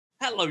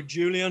Hello,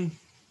 Julian.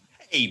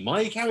 Hey,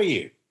 Mike, how are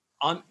you?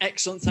 I'm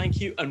excellent,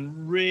 thank you,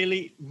 and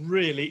really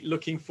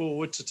looking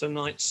forward to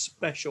tonight's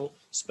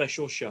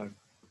special show.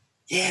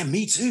 Yeah,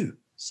 me too.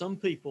 Some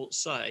people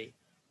say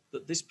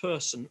that this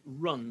person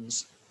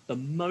runs the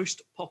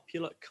most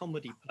popular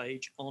comedy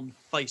page on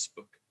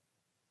Facebook.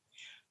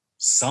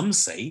 Some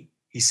say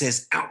he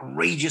says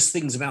outrageous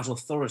things about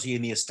authority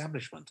in the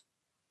establishment.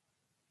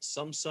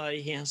 Some say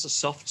he has a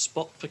soft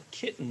spot for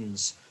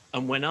kittens,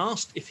 and when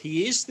asked if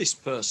he is this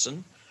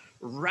person,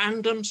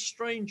 random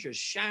strangers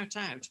shout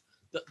out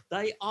that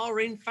they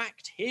are in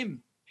fact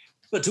him.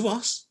 But to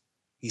us,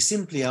 he's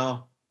simply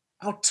our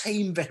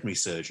tame veterinary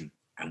surgeon,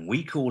 and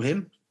we call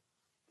him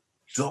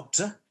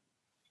Doctor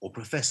or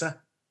Professor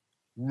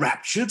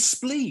Raptured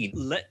Spleen.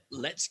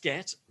 Let's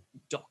get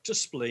Dr.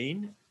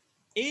 Spleen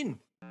in.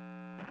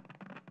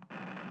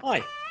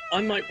 Hi,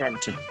 I'm Mike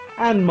Brampton.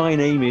 And my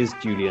name is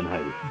Julian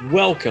Ho.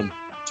 Welcome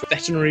to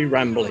Veterinary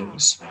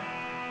Ramblings.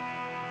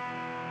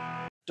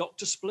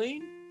 Dr.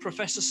 Spleen?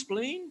 Professor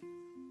Spleen?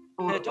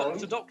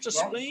 Dr.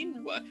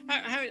 Spleen?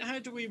 How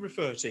do we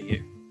refer to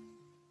you?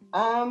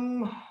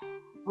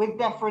 With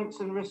deference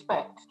and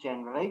respect,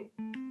 generally.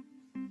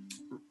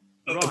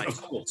 Right.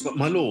 Of course, but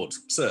my lord,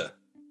 sir.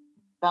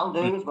 That'll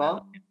do as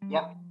well.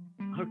 Yep.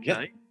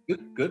 Okay. Yep.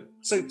 Good.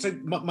 So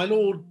my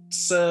lord,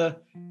 sir,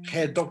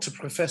 Herr Doctor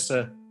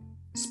Professor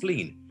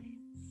Spleen.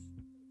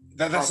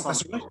 That's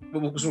right.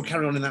 We'll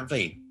carry on in that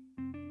vein.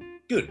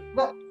 Good.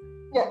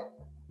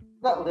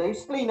 That'll do.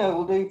 Spleno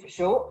will do for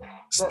short.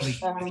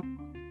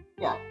 Spleen.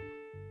 Yeah.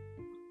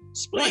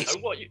 Spleno, Right.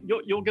 what?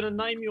 You're going to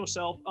name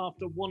yourself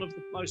after one of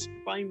the most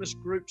famous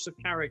groups of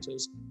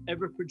characters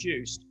ever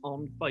produced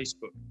on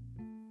Facebook.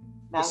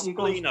 Now The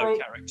Spleno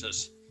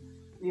characters.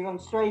 You've gone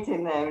straight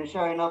in there and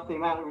showing off the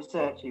amount of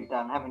research you've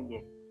done, haven't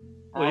you?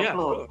 Well, yeah, of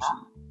course.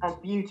 That's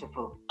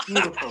beautiful.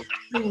 Beautiful.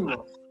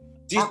 Seamless.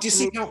 Do you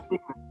see how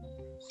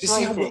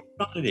Straight well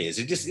done it is?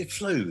 It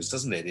flows,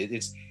 doesn't it?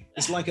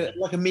 It's like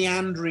a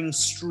meandering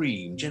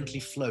stream, gently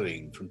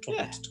flowing from top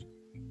to top.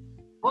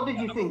 What did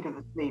you think of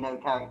the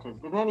Spleno characters?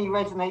 Did any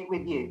resonate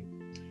with you?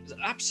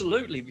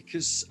 Absolutely,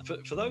 because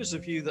for those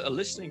of you that are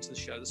listening to the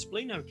show, the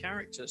Spleno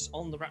characters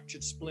on the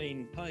Raptured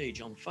Spleen page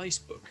on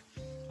Facebook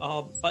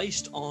are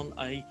based on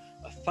a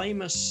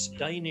famous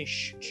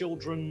Danish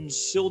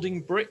children's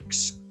building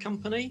bricks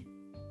company,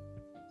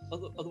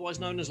 otherwise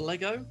known as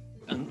Lego.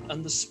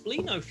 And the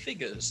Spleno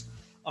figures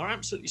are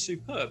absolutely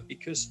superb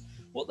because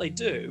what they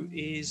do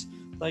is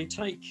they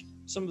take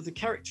some of the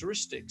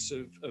characteristics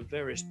of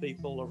various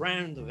people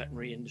around the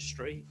veterinary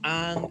industry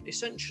and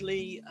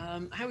essentially,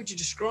 how would you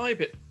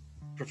describe it,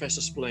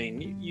 Professor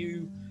Spleen?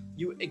 You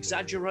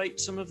exaggerate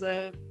some of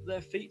their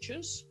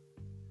features?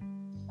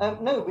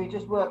 No, we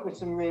just work with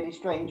some really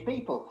strange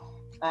people,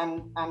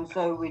 and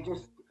so we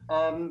just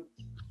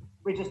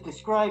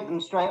describe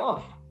them straight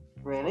off,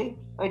 really,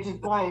 which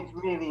is why it's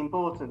really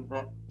important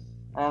that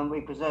we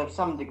preserve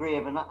some degree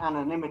of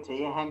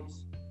anonymity,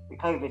 hence the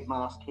COVID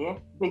mask here,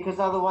 because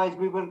otherwise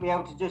we wouldn't be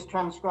able to just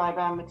transcribe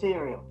our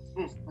material.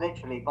 It's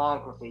literally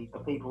biographies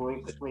of people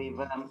we've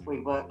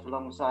worked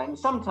alongside, and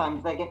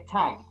sometimes they get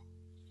tagged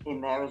in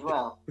there as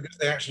well. Because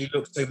they actually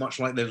look so much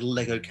like their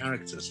Lego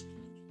characters.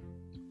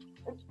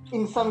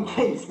 In some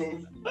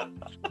cases,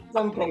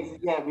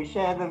 yeah, we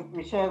share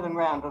them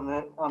round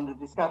on the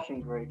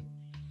discussion group,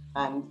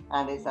 and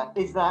is that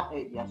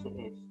it? Yes, it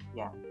is.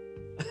 Yeah.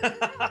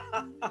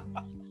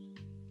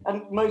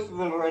 And most of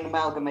them are an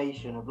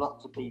amalgamation of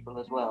lots of people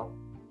as well,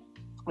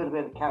 with a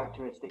bit of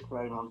characteristic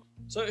thrown on.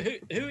 So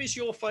who is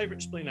your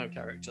favourite Spleno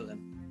character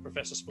then,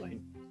 Professor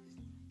Spleen?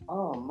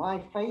 Oh,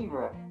 my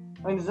favourite.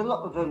 I mean, there's a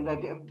lot of them.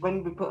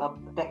 When we put up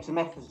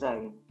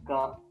dexamethasone,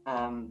 got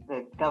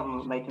the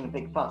government making a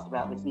big fuss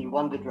about this new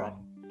wonder drug.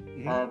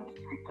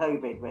 Through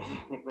COVID,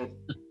 it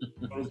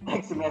was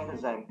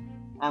dexamethasone,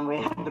 and we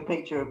had the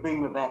picture of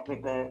Boomer Vet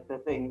with the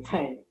thing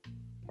saying,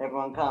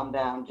 "Everyone calm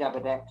down,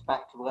 Jabba-Dex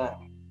back to work."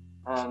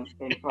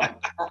 In front.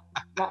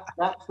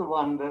 That's the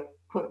one that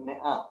putting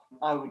it up.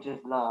 I would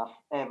just laugh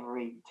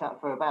every time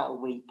for about a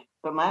week.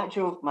 But my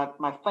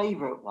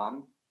favourite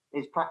one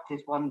is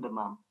Practice Wonder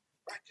Mum.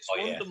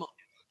 Wonder Mum.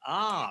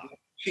 Ah.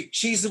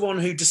 She's the one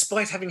who,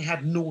 despite having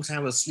had 0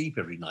 hours sleep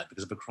every night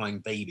because of a crying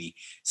baby,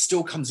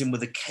 still comes in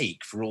with a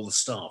cake for all the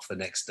staff the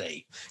next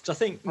day. So I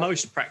think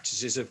most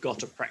practices have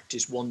got a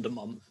Practice Wonder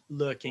Mum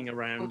lurking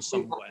around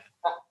somewhere.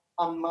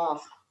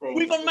 Unmasked thing.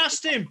 We've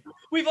unmasked him.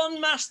 We've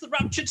unmasked the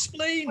Raptured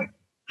Spleen.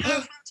 How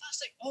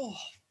fantastic! Oh,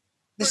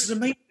 this is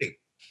amazing.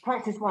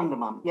 Practice Wonder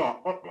Mum. Yeah,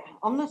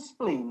 on the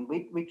spleen,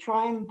 we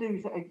try and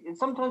do.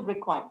 Sometimes we're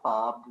quite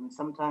barbed, and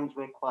sometimes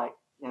we're quite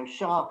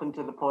sharp and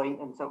to the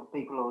point, and so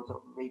people will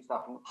sort of read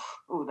stuff and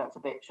oh, that's a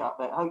bit sharp.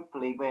 But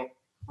hopefully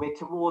we're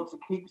towards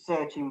keep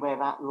searching where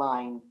that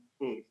line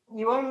is.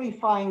 You only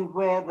find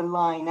where the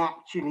line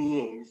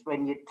actually is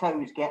when your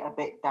toes get a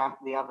bit damp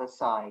the other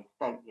side,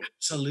 don't you?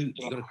 Absolutely,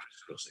 you've got to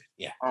crisscross it.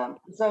 Yeah.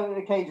 So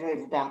occasionally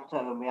there's a damp toe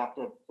and we have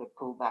to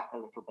pull back a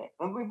little bit.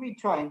 And we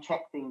try and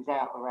check things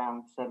out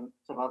around some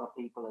other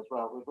people as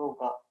well. We've all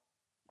got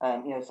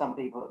Some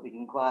people that we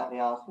can quietly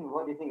ask,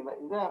 what do you think about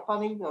it? Is that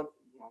funny? Or,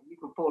 you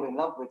can fall in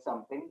love with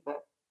something,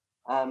 but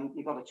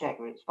you've got to check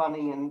if it's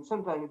funny. And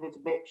sometimes if it's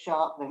a bit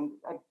sharp, then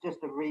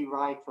just a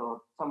rewrite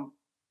or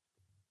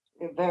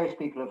various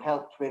people have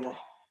helped with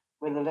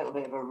a little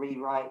bit of a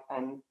rewrite,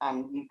 and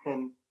you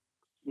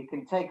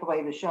can take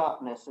away the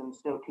sharpness and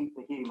still keep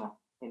the humour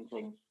in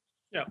things.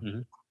 Yeah.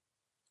 Mhm.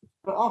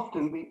 But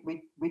often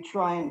we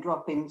try and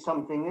drop in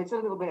something that's a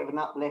little bit of an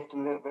uplift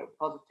and a little bit of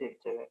positive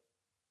to it.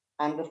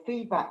 And the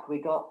feedback we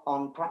got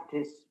on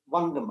Practice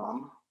Wonder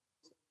Mum,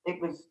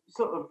 it was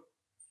sort of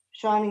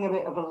shining a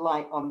bit of a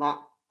light on that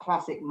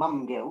classic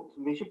mum guilt.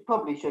 We should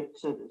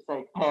sort of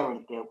say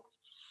parent guilt,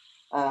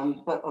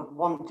 but of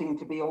wanting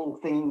to be all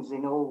things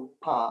in all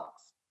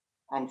parts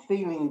and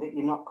feeling that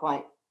you're not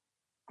quite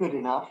good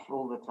enough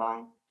all the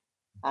time,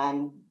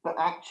 but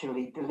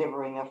actually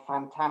delivering a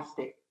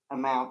fantastic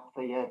amount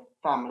for your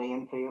family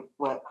and for your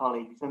work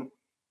colleagues,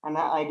 and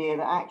that idea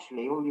that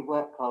actually all your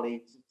work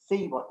colleagues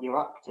see what you're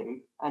up to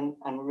and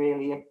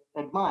really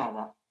admire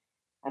that.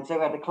 And so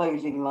we had a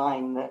closing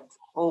line that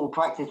all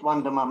Practice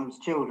Wonder Mum's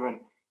children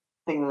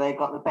think that they've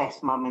got the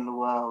best mum in the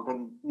world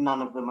and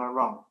none of them are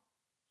wrong.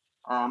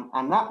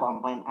 And that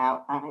one went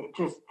out and it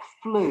just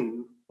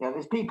flew.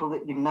 There's people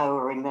that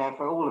are in there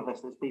for all of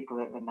us. There's people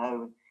that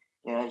know,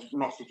 there's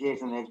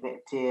messages and there's a bit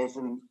of tears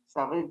and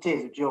stuff,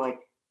 tears of joy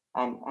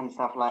and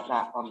stuff like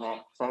that on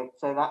there. So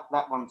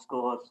that one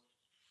scores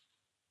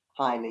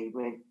highly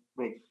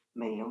with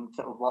me on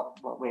sort of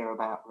what we're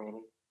about, really.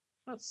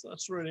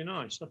 That's really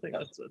nice. I think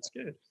that's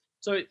good.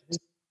 So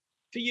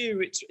for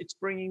you, it's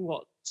bringing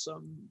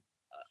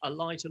a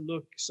lighter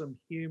look, some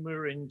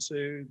humour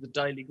into the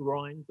daily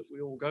grind that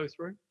we all go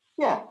through.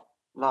 Yeah,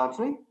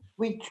 largely.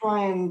 We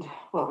try and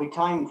we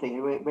time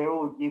things. We're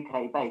all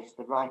UK based,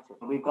 the writers.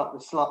 We've got the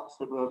slots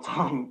that we'll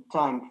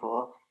time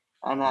for,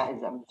 and that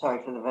is, I'm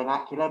sorry for the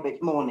vernacular, but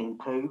it's morning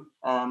poo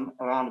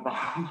around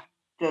about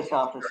just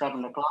after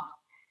 7 o'clock.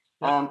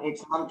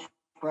 It's lunch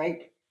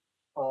break,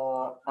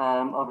 or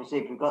obviously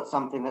if we've got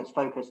something that's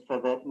focused for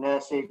the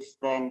nurses,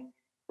 then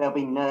there'll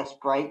be nurse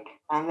break.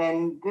 And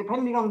then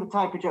depending on the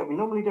type of joke, we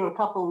normally do a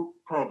couple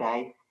per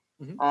day.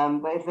 Mm-hmm.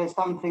 But if there's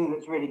something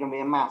that's really going to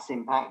be a mass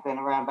impact, then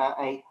around about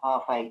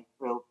 8:30,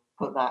 we'll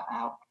put that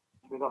out.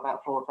 We've got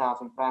about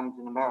 4,000 fans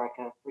in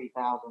America,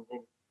 3,000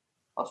 in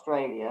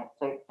Australia.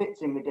 So it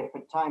fits in with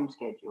different time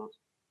schedules.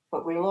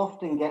 But we'll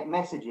often get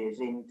messages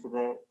into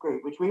the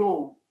group, which we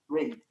all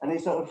read. And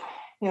it's sort of,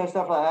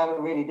 stuff like, I had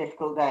a really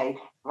difficult day,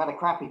 I've had a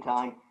crappy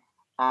time,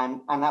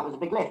 and that was a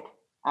big lift.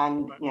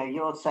 And,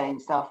 you're saying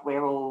stuff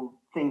we're all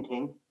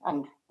thinking,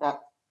 and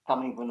that's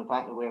coming from the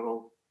fact that we're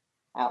all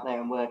out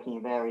there and working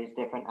in various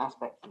different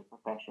aspects of the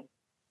profession.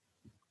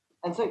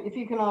 And so if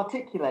you can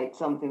articulate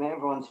something that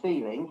everyone's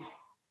feeling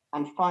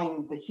and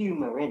find the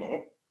humour in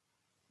it,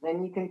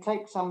 then you can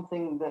take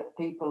something that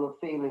people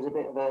feel is a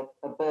bit of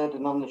a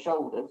burden on the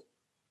shoulders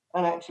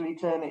and actually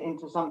turn it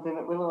into something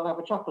that we'll all have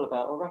a chuckle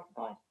about or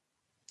recognise.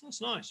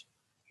 That's nice.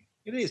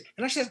 It is.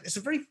 And actually, it's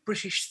a very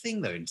British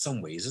thing, though, in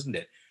some ways, isn't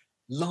it?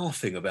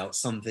 Laughing about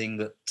something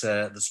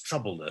that's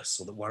troubled us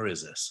or that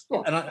worries us.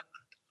 Yeah. And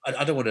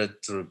I don't want to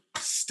sort of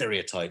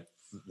stereotype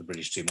the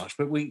British too much,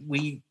 but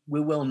we're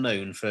well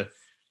known for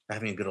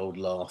having a good old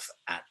laugh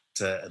at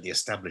the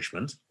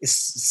establishment. It's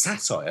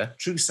satire,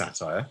 true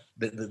satire,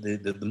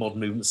 the modern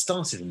movement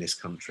started in this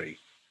country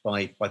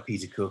by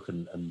Peter Cook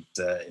and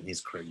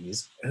his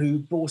cronies, who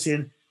brought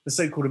in the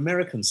so-called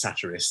American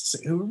satirists,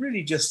 who were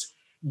really just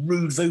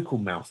rude vocal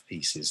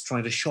mouthpieces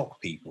trying to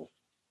shock people.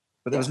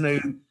 But there was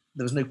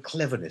no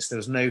cleverness. There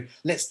was no,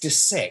 let's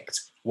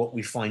dissect what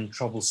we find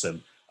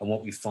troublesome and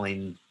what we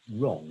find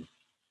wrong.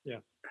 Yeah.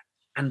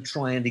 And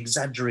try and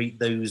exaggerate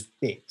those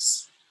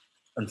bits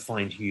and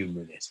find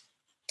humour in it.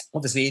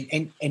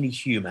 Obviously, any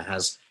humour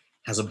has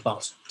a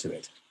butt to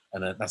it,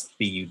 and that's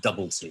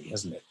B-U-double-T,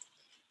 hasn't it?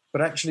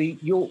 But actually,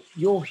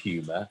 your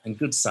humour and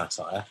good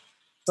satire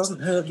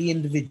doesn't hurt the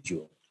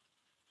individual.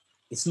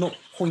 It's not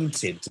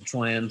pointed to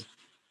try and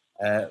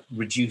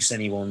reduce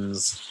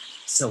anyone's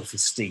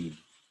self-esteem.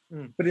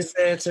 But it's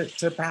there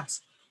to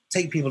perhaps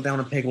take people down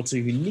a peg or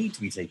two who need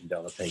to be taken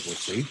down a peg or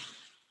two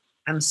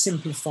and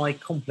simplify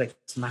complex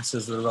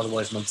matters that are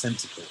otherwise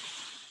nonsensical.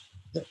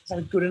 Is that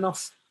a good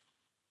enough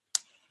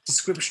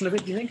description of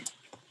it, do you think?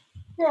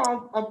 Yeah,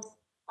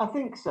 I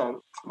think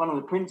so. One of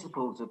the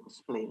principles of the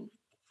spleen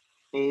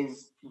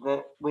is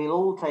that we'll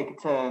all take a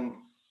turn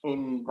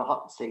in the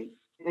hot seat.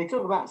 They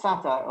talk about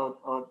satire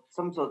or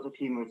some sorts of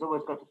humour. It's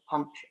always got to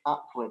punch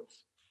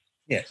upwards.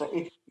 Yes. So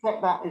if you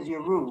set that as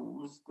your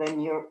rules,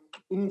 then you're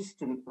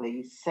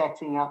instantly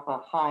setting up a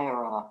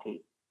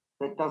hierarchy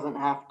that doesn't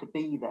have to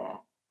be there.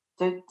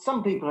 So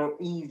some people are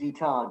easy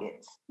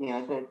targets.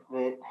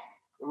 The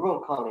Royal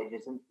College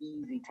is an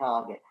easy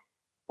target,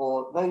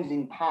 or those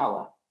in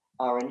power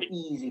are an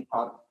easy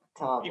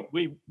target.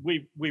 We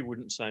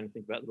wouldn't say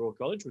anything about the Royal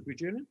College, would we,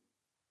 Julian?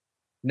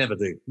 Never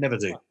do.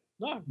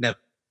 No.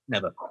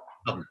 Never.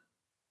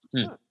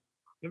 No.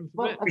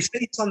 We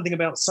say something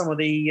about some of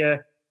the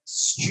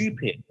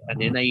stupid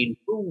and inane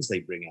rules they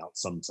bring out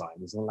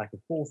sometimes, and a lack of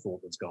forethought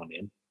that's gone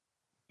in.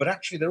 but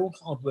actually they're all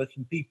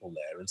hardworking people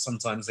there, and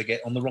sometimes they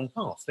get on the wrong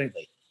path, don't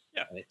they?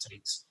 Yeah. And it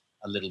takes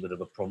a little bit of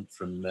a prompt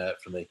from the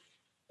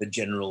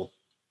general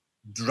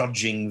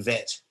drudging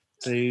vet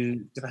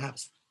to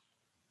perhaps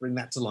bring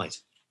that to light.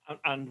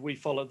 And we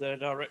follow their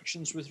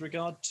directions with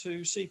regard to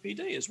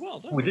CPD as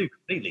well, don't we? We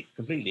do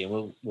completely,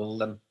 and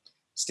we'll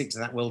stick to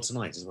that well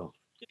tonight as well.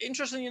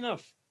 Interestingly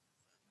enough,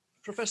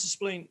 Professor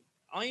Spleen,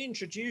 I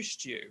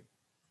introduced you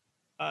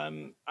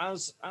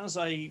as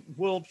a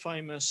world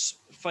famous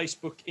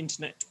Facebook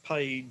internet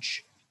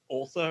page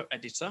author,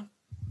 editor,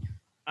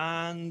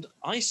 and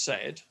I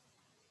said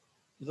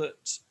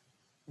that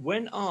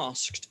when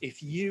asked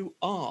if you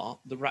are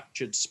the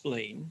Raptured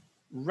Spleen,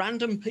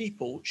 random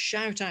people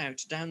shout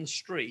out down the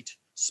street,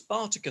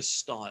 Spartacus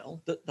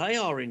style, that they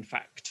are in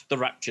fact the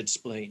Raptured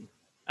Spleen.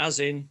 As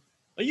in,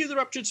 are you the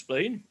Raptured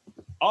Spleen?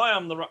 I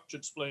am the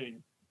Raptured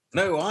Spleen.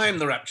 No, I'm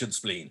the Raptured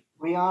Spleen.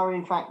 We are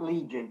in fact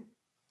Legion.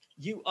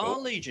 You are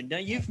Legion. Now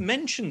you've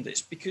mentioned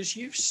this because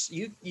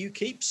you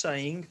keep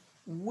saying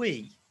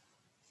we.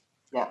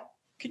 Yeah.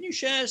 Can you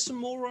share some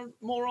more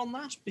on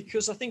that?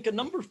 Because I think a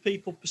number of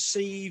people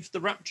perceive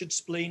the Raptured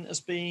Spleen as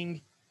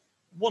being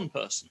one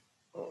person.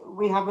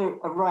 We have a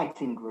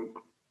writing group.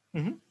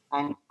 Mm-hmm.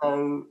 And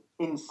so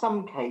in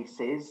some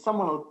cases,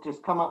 someone will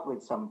just come up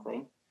with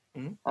something.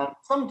 Mm-hmm.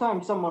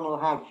 Sometimes someone will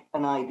have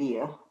an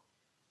idea,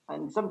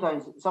 and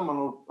sometimes someone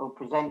will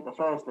present the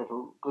first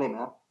little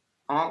glimmer.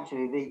 And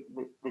actually,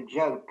 the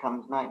joke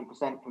comes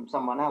 90% from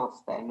someone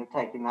else then, of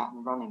taking that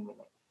and running with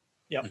it.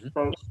 Yeah. Mm-hmm.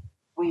 So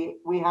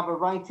we have a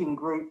writing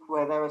group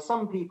where there are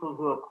some people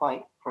who are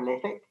quite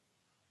prolific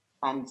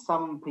and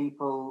some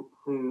people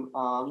who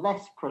are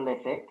less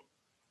prolific,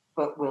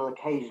 but will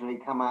occasionally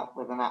come up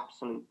with an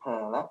absolute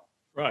perler.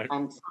 Right.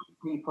 And some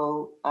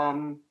people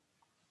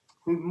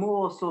who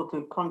more sort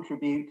of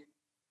contribute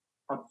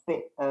a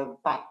bit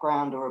of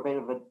background or a bit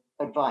of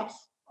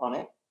advice on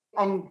it.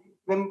 And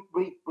then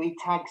we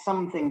tag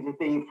some things as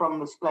being from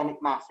the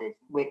splenic masses,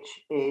 which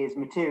is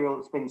material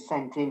that's been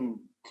sent in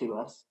to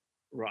us.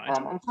 Right.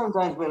 And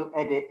sometimes we'll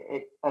edit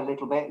it a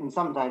little bit, and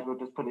sometimes we'll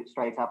just put it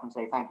straight up and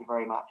say, thank you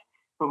very much.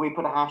 But we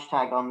put a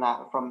hashtag on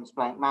that from the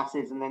splenic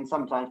masses, and then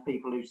sometimes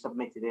people who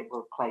submitted it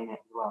will claim it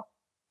as well.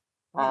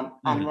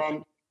 And then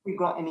if we've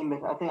got any,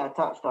 I think I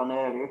touched on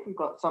earlier, if we've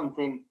got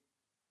something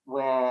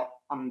where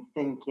I'm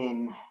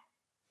thinking,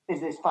 is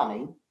this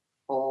funny?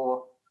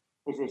 Or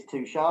is this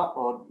too sharp?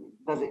 Or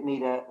does it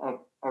need a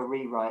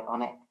rewrite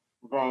on it?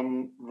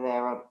 Then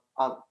there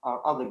are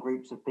other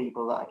groups of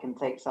people that I can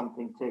take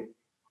something to.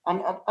 And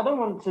I don't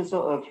want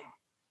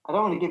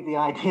to give the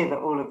idea that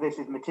all of this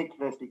is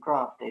meticulously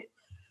crafted,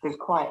 because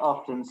quite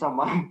often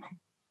someone,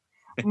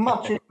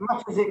 much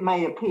as it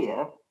may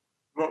appear,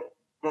 that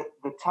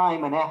the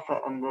time and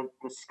effort and the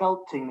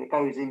sculpting that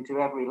goes into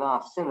every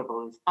last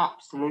syllable is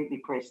absolutely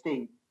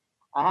pristine.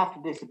 I have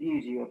to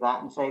disabuse you of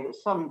that and say that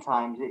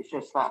sometimes it's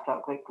just slapped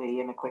up quickly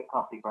in a quick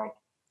coffee break.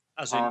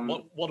 As in,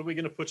 what are we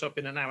going to put up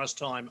in an hour's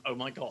time? Oh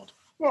my God.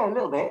 Yeah, a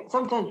little bit.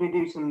 Sometimes we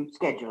do some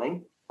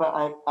scheduling,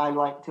 but I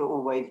like to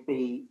always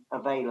be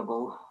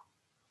available.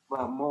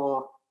 Well,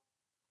 more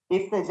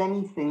if there's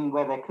anything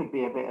where there could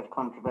be a bit of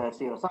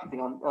controversy or something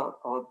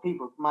or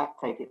people might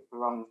take it the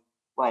wrong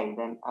way,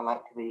 then I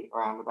like to be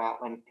around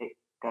about when it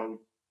goes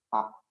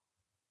up.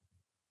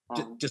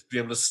 Just to be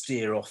able to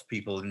steer off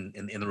people in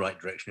the right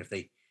direction if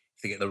they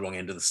get the wrong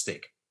end of the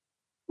stick.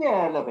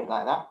 Yeah, a little bit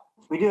like that.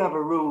 We do have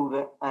a rule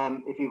that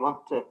if you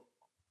want to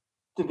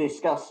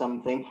discuss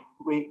something,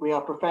 we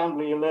are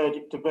profoundly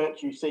allergic to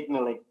virtue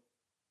signalling.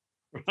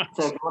 Right.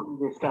 So if you want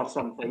to discuss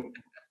something,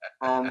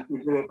 we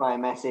do it by a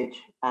message,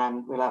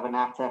 and we'll have a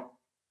natter,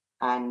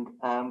 and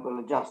we'll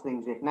adjust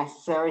things if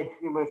necessary.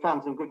 We've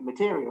found some good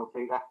material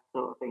through that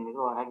sort of thing as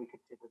well. Have you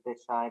considered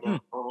this side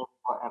or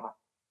whatever?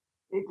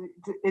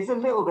 It's a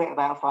little bit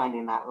about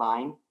finding that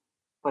line,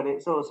 but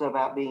it's also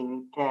about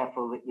being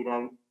careful that you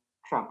don't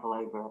trample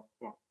over it.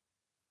 Yeah.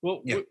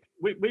 Well, yeah.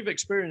 We've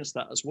experienced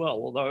that as well,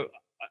 although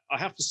I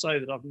have to say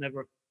that I've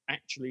never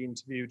actually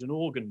interviewed an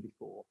organ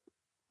before.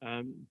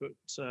 But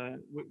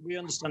we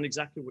understand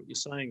exactly what you're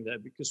saying there,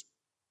 because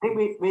I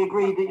think we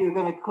agreed that you were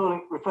going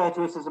to refer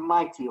to us as a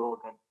mighty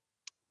organ.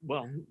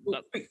 Well,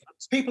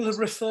 people have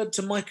referred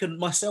to Mike and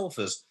myself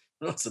as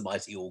lots of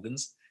mighty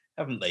organs,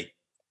 haven't they?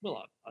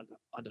 Well,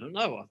 I don't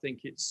know. I think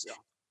it's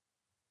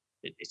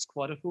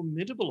quite a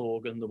formidable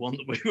organ, the one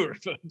that we were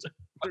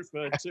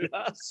referred to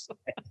as.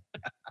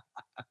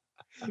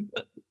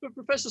 But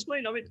Professor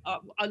Spleen, I mean,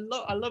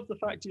 I love the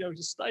fact,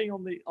 just staying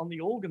on the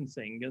organ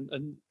thing,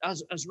 and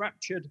as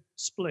Raptured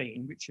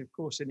Spleen, which of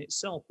course in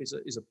itself is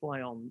a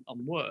play on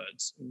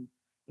words and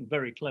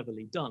very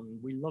cleverly done.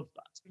 We love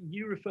that.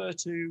 You refer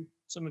to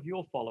some of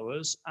your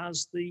followers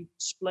as the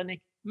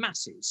splenic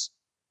masses,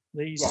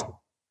 these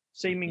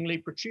seemingly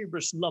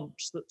protuberous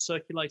lumps that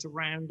circulate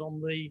around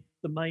on the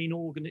main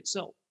organ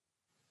itself.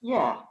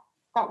 Yeah,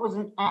 that was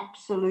an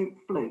absolute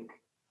fluke.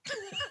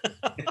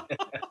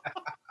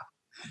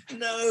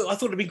 No, I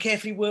thought it'd been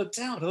carefully worked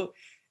out.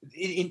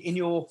 In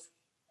your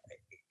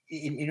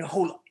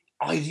whole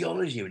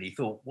ideology, when you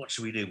thought, what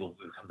should we do? Well,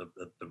 we'll have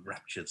the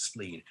raptured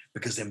spleen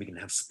because then we can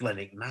have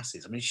splenic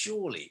masses. I mean,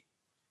 surely.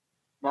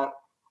 No,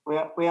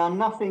 we are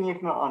nothing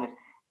if not honest.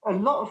 A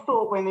lot of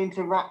thought went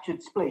into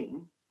raptured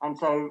spleen, and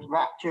so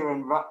rapture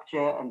and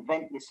rupture and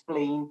vent your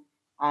spleen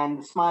and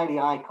the smiley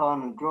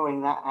icon and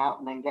drawing that out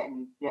and then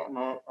getting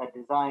a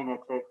designer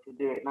to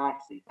do it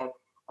nicely. So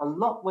a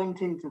lot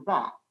went into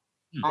that.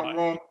 And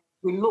then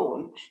we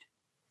launched,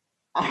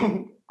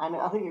 and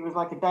I think it was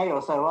like a day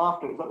or so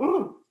after, it was like,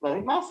 ooh,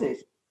 splenic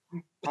masses.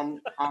 And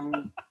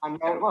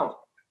there it was.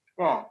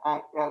 Yeah,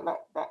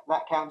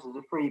 that counts as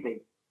a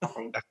freebie, I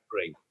think. That's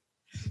great.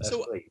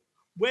 Great.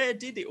 Where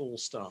did it all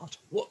start?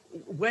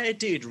 Where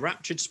did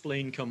Raptured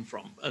Spleen come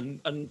from?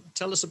 And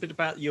tell us a bit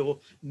about your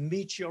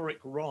meteoric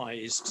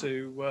rise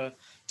to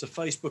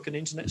Facebook and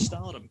internet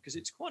stardom, because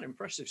it's quite an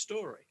impressive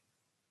story.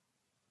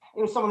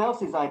 It was someone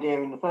else's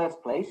idea in the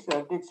first place. So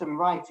I did some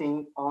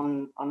writing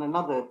on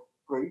another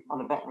group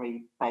on a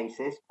veterinary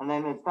basis, and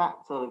then as that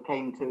sort of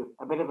came to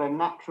a bit of a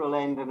natural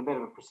end and a bit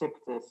of a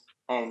precipitous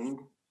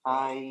end,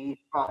 I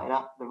started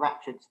up the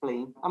Raptured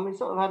Spleen, and we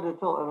sort of had a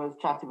thought. I was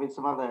chatting with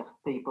some other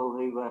people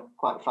who were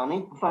quite funny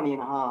in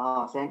a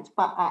ha-ha sense,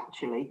 but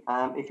actually,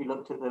 if you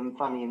looked at them,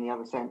 funny in the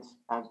other sense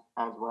as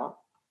well.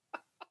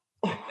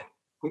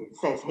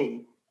 Says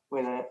he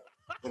with a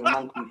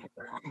monkey.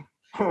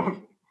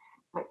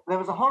 There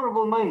was a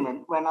horrible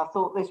moment when I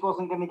thought this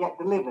wasn't going to get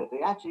delivered.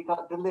 It actually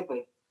got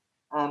delivered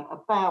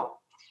about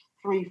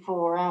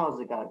 3-4 hours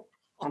ago.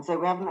 And so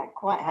we haven't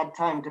quite had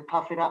time to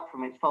puff it up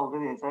from its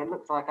folded in. So it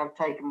looks like I've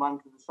taken one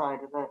to the side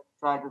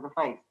of the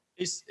face.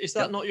 Is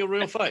that not your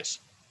real face?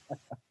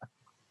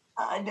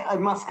 I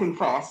must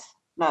confess,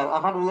 no.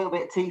 I've had a little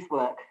bit of teeth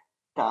work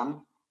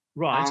done,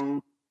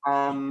 right?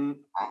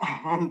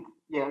 And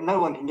you know, no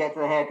one can get to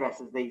the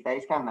hairdressers these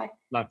days, can they?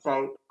 No.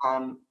 So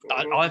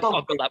I've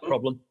got that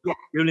problem. Yeah.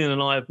 Julian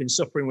and I have been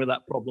suffering with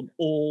that problem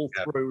all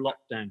through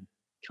lockdown.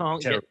 Can't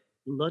get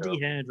bloody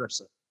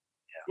hairdresser.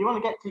 You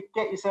want to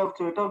get yourself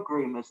to a dog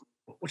groomer's.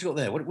 What you got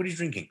there? What are you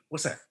drinking?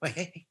 What's that?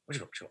 Hey, what you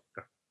got?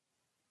 Go.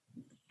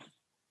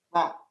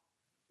 That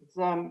it's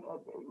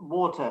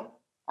water.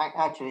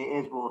 Actually,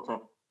 it is water.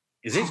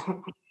 Is it?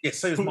 Yes,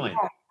 so is mine.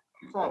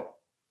 So,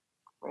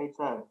 great.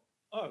 So.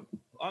 Oh,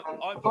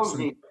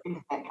 apologies,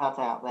 internet cut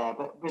out there,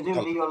 but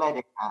presumably you're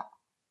letting that.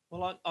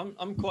 Well,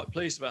 I'm quite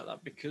pleased about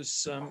that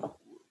because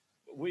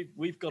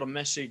we've got a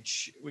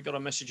message. We got a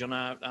message on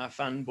our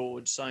fan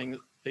board saying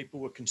that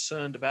people were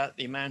concerned about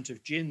the amount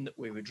of gin that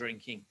we were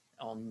drinking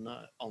on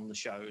the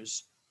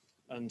shows,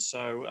 and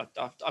so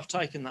I've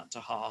taken that to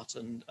heart,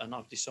 and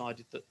I've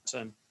decided that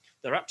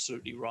they're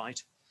absolutely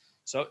right.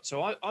 So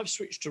I've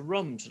switched to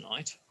rum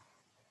tonight.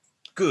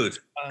 Good.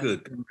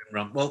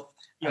 Rum. Well,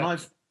 yeah.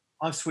 And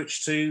I've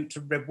switched to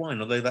red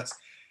wine, although that's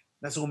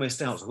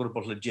almost out. So I've got a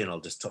bottle of gin. I'll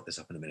just top this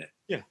up in a minute.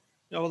 Yeah.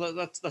 No, well,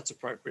 that's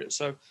appropriate.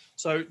 So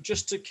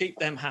just to keep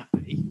them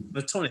happy,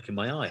 the tonic in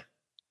my eye.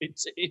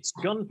 It's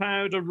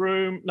gunpowder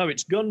room. No,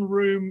 it's gun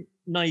room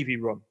navy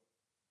rum.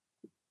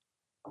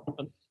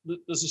 And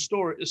there's a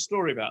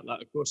story about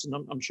that, of course, and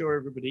I'm sure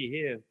everybody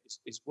here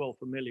is well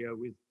familiar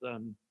with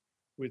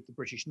the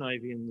British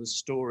Navy and the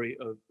story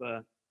of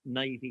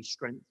Navy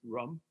strength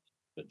rum.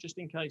 But just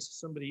in case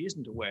somebody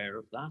isn't aware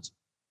of that,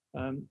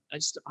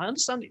 I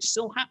understand it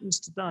still happens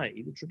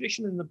today. The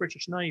tradition in the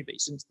British Navy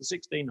since the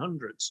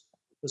 1600s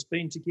has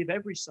been to give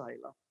every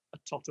sailor a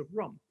tot of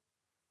rum.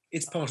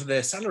 It's part of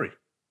their salary.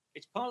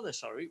 It's part of their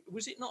salary.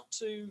 Was it not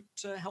to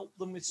help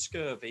them with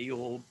scurvy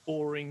or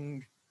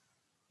boring,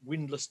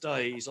 windless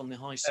days on the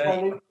high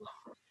sea?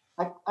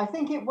 I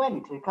think it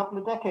went a couple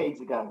of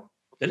decades ago.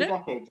 Did it?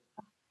 Decades.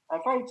 I'm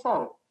afraid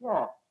so.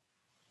 Yeah.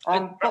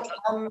 But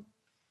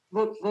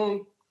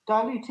the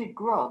diluted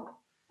grog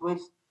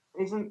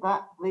isn't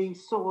that the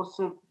source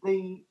of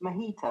the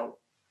mojito?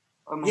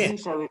 Or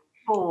mojito is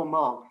a form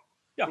of,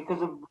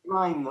 because of the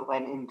lime that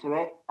went into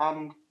it,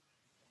 and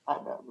I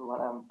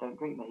don't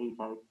drink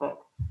mojitos,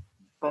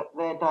 but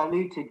their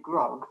diluted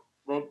grog,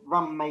 the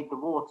rum made the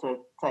water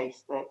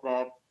taste,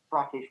 their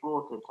brackish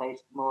water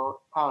taste more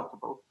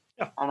palatable,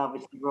 and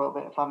obviously brought a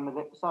bit of fun with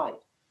it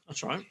besides.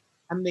 That's right.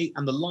 And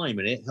the lime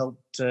in it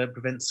helped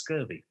prevent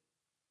scurvy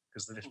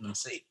because of the vitamin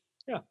C.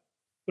 Yeah.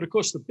 But of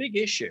course, the big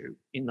issue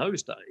in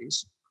those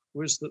days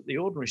was that the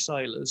ordinary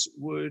sailors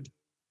would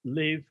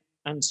live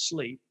and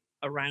sleep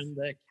around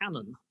their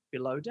cannon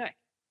below deck.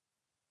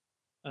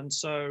 And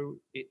so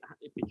it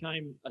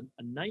became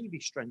a Navy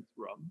strength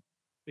rum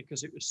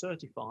because it was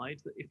certified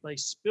that if they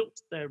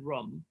spilt their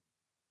rum,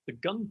 the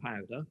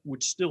gunpowder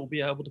would still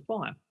be able to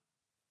fire.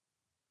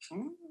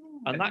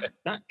 And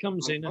that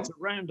comes in at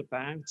around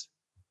about,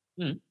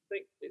 I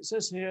think it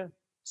says here,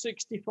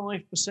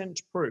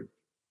 65% proof.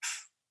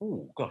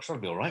 Oh, gosh,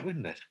 that'd be all right,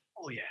 wouldn't it?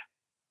 Oh, yeah.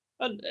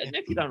 And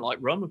if you don't like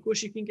rum, of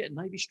course, you can get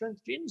Navy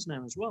strength gins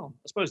now as well.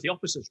 I suppose the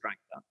officers drank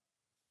that.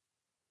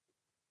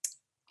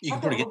 You can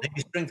probably get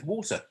Navy strength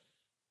water.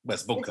 Well,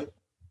 it's vodka.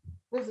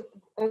 Is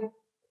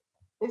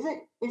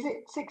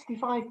it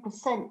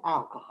 65%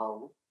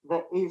 alcohol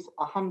that is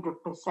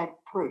 100%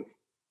 proof?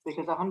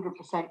 Because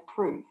 100%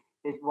 proof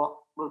is what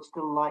will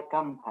still light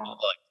gunpowder.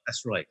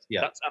 That's right.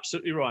 Yeah, that's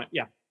absolutely right.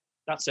 Yeah.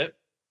 That's it.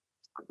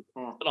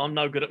 Yeah. But I'm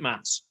no good at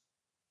maths.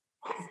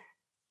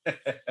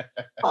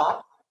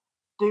 But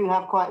do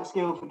have quite a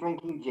skill for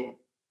drinking gin,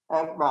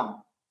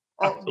 rum,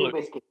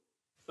 Absolutely. whiskey.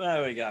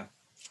 There we go.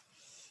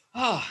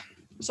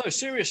 So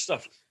serious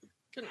stuff.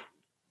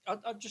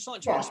 I'd just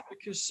like to ask,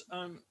 because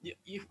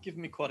you've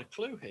given me quite a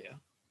clue here.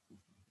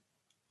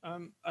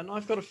 And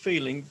I've got a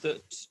feeling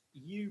that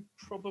you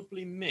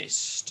probably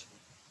missed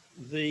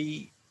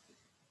the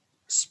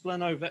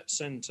Spleno Vet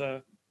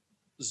Centre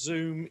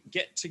Zoom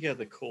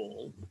get-together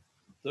call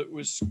that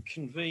was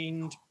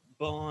convened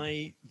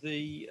by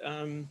the...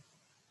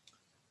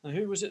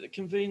 who was it that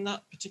convened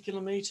that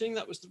particular meeting?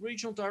 That was the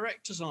regional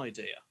director's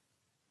idea.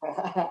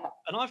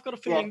 And I've got a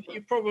feeling that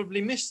you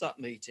probably missed that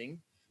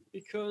meeting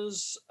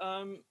because,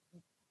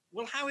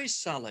 well, how is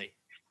Sally?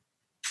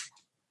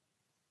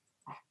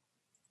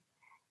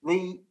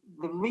 The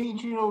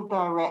regional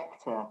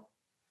director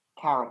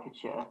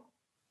caricature,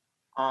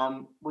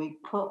 we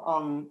put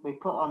on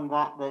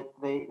that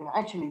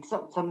actually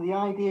some of the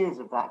ideas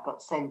of that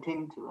got sent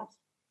in to us.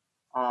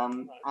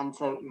 And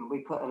so we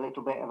put a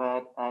little bit of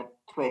a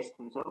twist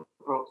and sort of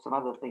brought some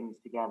other things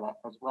together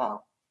as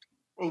well,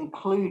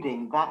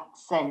 including that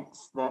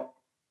sense that,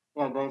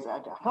 you know, I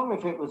can't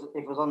remember if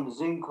it was on the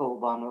Zoom call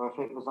one or if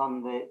it was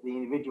on the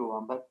individual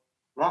one, but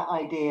that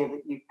idea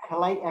that you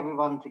collate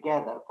everyone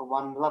together for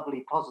one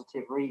lovely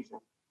positive reason,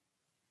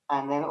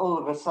 and then all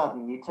of a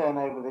sudden you turn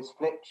over this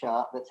flip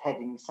chart that's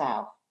heading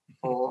south,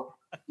 or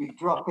you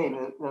drop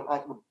in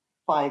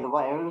by the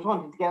way, I just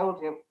wanted to get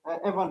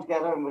everyone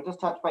together and we'll just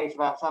touch base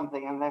about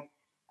something, and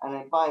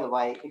then by the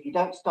way, if you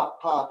don't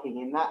stop parking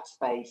in that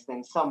space,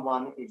 then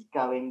someone is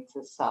going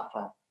to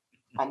suffer.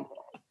 And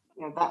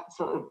you know, that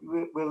sort of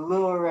will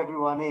lure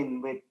everyone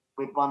in with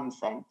one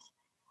sense,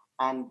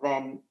 and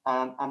then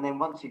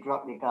once you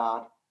drop your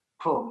guard,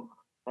 boom,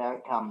 there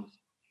it comes.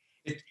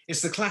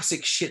 It's the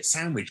classic shit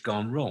sandwich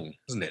gone wrong,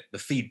 isn't it? The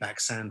feedback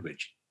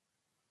sandwich.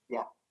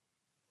 Yeah.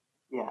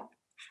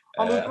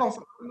 I mean, it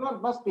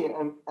must be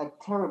a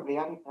terribly.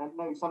 I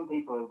know some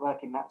people who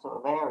work in that sort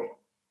of area,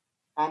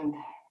 and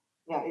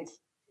yeah, it's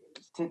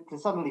to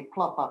suddenly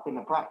plop up in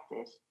a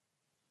practice,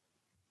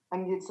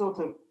 and it's sort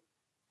of.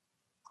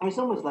 I mean, it's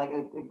almost like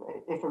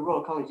if a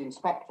Royal College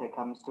inspector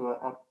comes to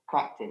a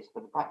practice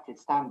for the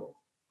practice standard,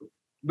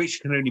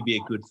 which can only be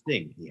a good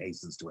thing. He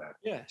hastens to add.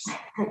 Yes.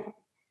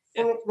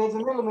 So there's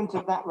an element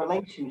of that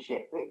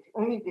relationship.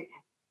 I mean,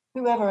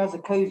 whoever has a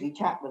cozy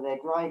chat with their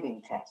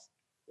driving test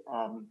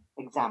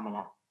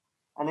examiner,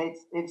 and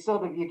it's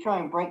sort of, you try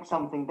and break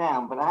something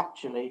down, but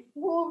actually,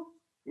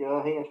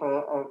 you're here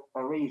for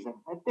a reason.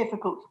 It's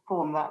difficult to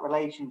form that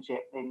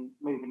relationship in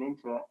moving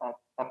into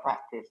a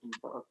practice and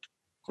sort of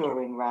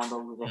touring around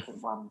all the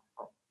different ones.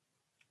 But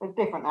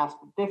there's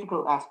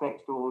difficult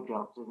aspects to all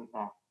jobs, isn't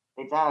there?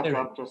 It's our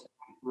job just to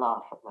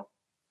laugh at them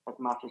as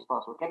much as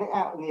possible. Get it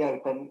out in the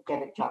open,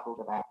 get it chuckled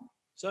about.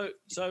 So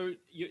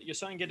you're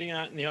saying getting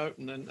out in the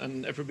open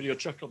and everybody will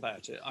chuckle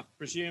about it. I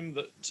presume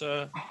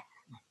that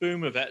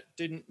Boomervet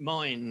didn't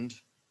mind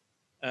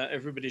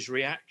everybody's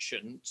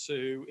reaction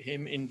to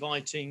him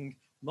inviting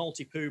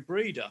Multi-Poo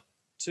Breeder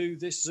to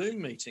this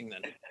Zoom meeting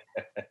then.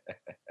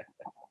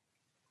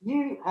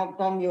 You have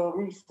done your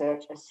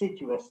research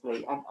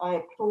assiduously, and I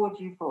applaud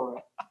you for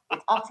it.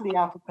 It's utterly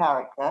out of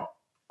character,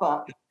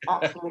 but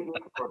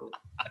absolutely applauded.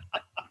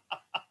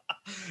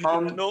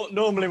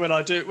 Normally when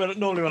I do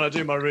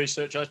my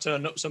research, I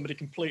turn up somebody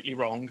completely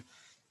wrong.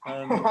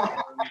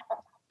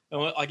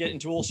 I get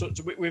into all sorts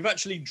of. We've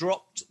actually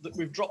dropped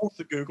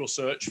the Google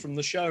search from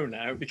the show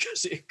now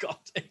because it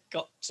got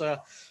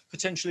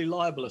potentially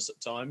libelous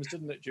at times,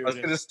 didn't it, Julian? I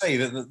was going to say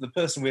that the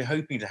person we're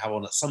hoping to have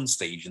on at some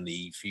stage in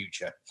the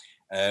future,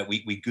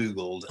 we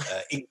Googled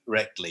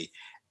incorrectly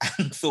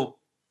and thought,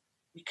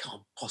 we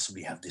can't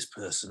possibly have this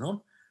person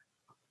on.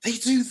 They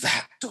do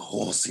that to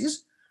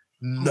horses?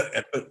 No,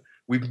 but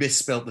we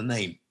misspelled the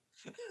name.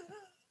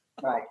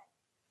 Right.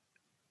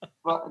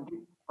 Well,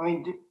 I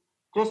mean,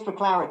 just for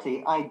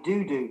clarity, I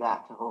do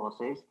that to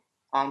horses,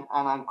 and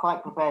I'm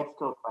quite prepared to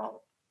talk about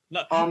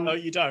it. No,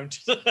 you don't.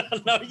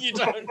 No, you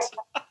don't.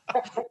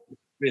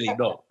 Really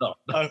not.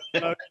 No,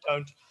 you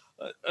don't.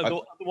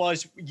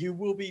 Otherwise, you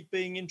will be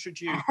being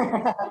introduced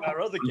to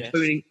our other guests.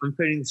 I'm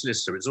phoning the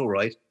solicitor. It's all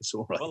right. It's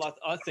all right. Well,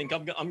 I think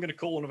I'm going to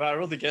call one of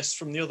our other guests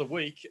from the other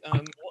week.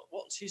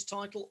 What's his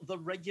title? The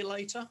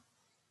Regulator?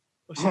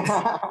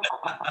 Yeah,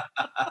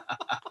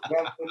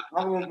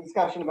 having a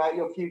discussion about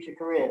your future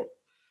career.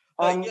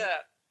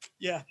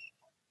 Yeah.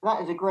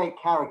 That is a great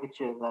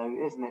caricature, though,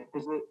 isn't it?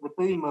 Because the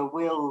boomer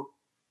will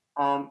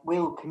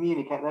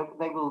communicate.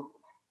 They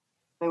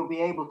will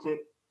be able to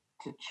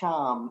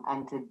charm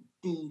and to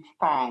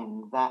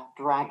defang that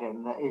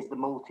dragon that is the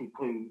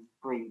Multi-Poo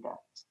Breeder.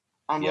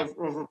 And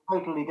there's a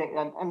totally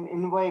different, and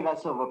in a way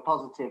that's sort of a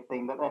positive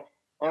thing. But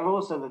there are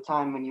also the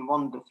time when you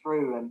wander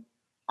through and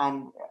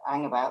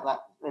hang about that.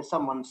 There's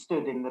someone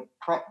stood in the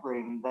prep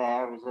room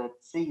there as a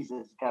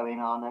Caesar's going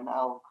on, and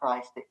oh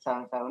Christ, it's so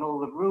and so, and all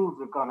the rules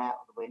have gone out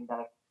of the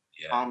window,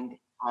 and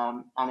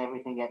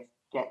everything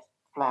gets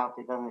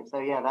flouted, doesn't it? So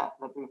yeah,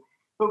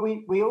 but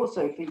we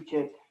also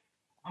featured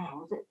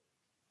was it?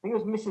 I think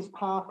it was Mrs.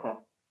 Parker,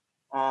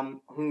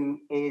 who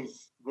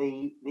is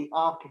the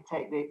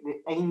architect,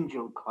 the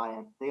angel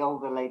client, the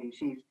older lady.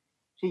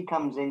 She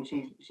comes in.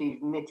 She's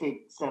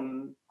knitted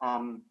some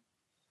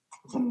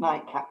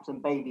nightcaps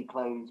and baby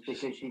clothes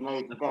because she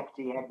knows the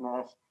deputy head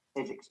nurse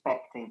is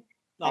expecting.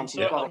 I'm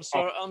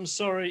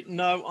sorry.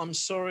 No, I'm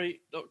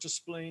sorry, Dr.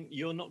 Spleen.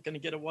 You're not going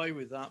to get away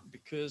with that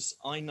because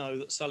I know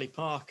that Sally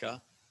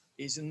Parker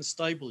is in the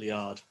stable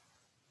yard,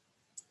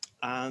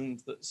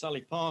 and that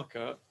Sally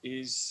Parker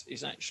is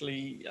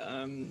actually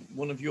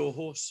one of your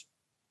horse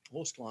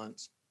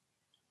clients.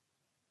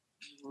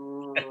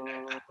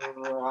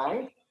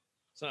 Right.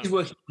 So he's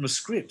working on a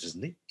script,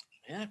 isn't he?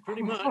 Yeah,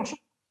 pretty much.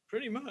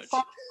 Pretty much.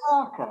 Sally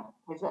Parker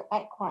is an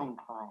equine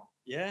client.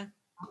 Yeah,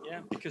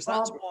 because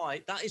that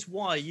is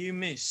why you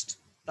missed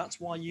that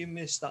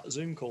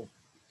Zoom call,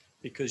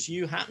 because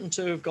you happen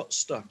to have got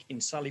stuck in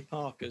Sally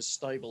Parker's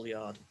stable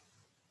yard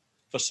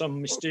for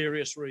some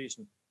mysterious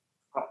reason.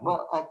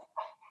 Well,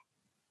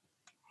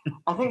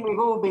 I think we've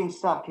all been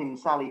stuck in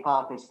Sally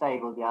Parker's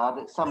stable yard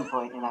at some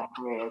point in our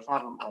careers,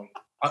 haven't we?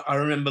 I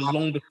remember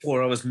long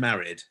before I was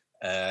married,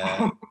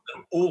 an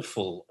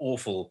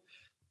awful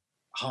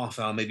half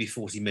hour, maybe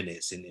 40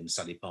 minutes in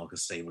Sally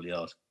Parker's stable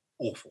yard.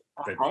 Awful.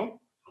 Okay.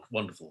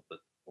 Wonderful, but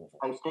awful.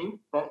 Hosting,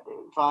 but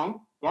fine,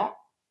 yeah.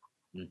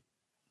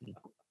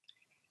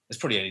 It's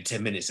probably only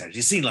 10 minutes,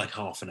 actually. It seemed like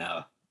half an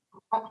hour.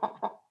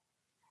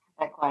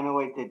 Equine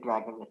always did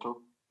drag a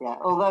little, yeah.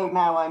 Although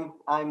now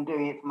I'm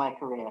doing it for my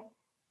career,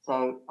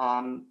 so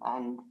and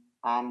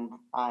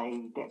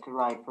I get to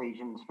ride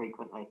Frisians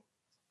frequently.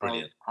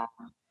 Brilliant. So,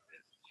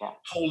 yeah.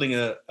 Holding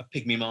a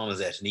pygmy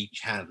marmoset in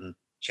each hand and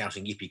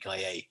shouting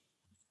yippee-ki-yay.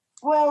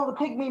 Well, the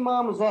pygmy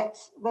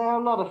marmosets, they're a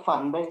lot of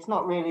fun, but it's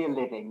not really a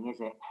living,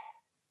 is it?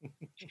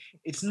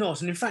 It's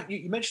not. And in fact,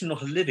 you mentioned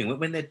not a living.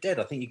 When they're dead,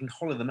 I think you can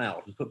hollow them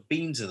out and put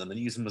beans in them and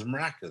use them as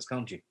maracas,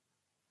 can't you?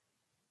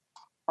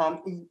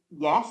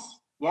 Yes.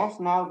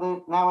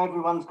 Now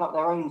everyone's got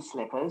their own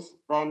slippers.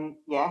 Then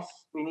yes,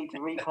 we need to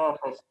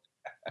repurpose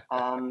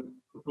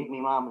pygmy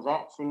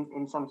marmosets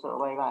in some sort of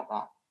way like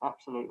that.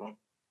 Absolutely.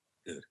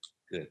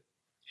 Good.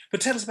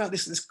 But tell us about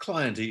this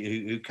client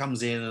who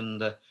comes in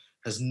and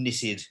has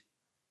knitted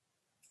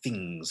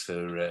things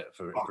for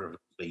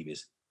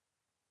babies.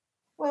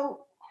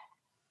 Well,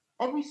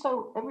 every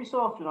so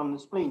often on the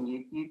spleen,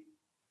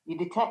 you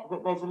detect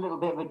that there's a little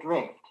bit of a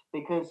drift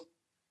because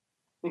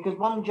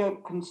one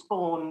joke can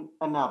spawn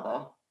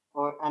another,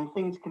 and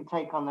things can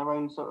take on their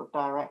own sort of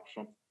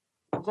direction.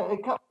 So a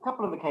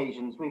couple of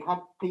occasions we've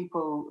had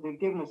people who've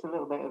given us a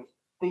little bit of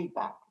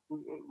feedback.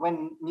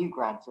 When new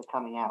grads are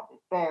coming out,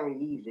 it's very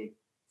easy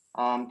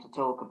to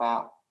talk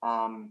about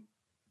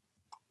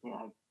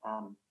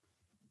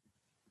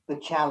the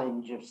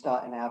challenge of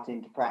starting out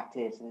into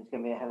practice, and it's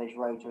going to be a hellish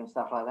rota and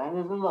stuff like that. And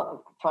there's a lot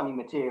of funny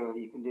material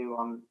you can do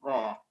on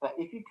there. But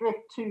if you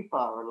drift too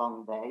far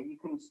along there, you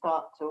can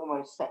start to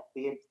almost set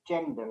the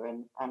agenda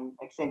and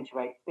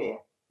accentuate fear.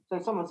 So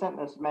someone sent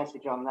us a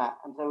message on that,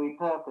 and so we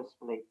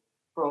purposefully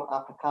brought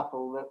up a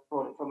couple that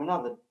brought it from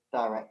another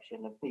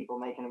direction of people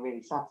making a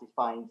really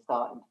satisfying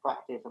start into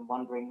practice and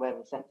wondering where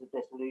the sense of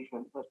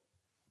disillusionment was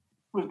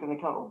going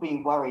to come, or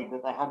being worried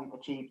that they hadn't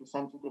achieved a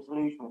sense of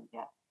disillusionment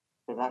yet,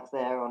 because that's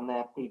there on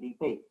their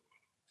PDP.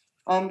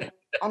 And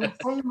the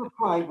same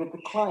applied with the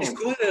client. It's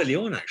quite early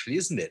on, actually,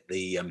 isn't it?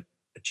 The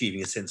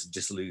achieving a sense of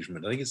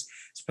disillusionment. I think it's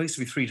supposed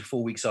to be 3 to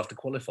 4 weeks after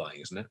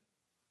qualifying, isn't it?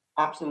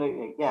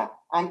 Absolutely, yeah.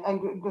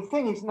 And the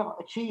thing is not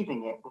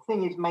achieving it. The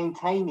thing is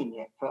maintaining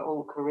it for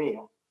all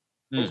career.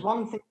 There's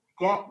one thing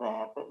to get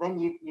there, but then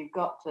you've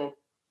got to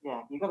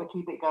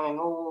keep it going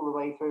all the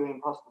way through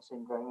imposter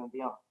syndrome and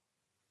beyond.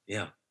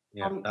 Yeah.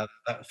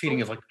 That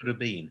feeling of I could have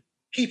been.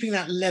 Keeping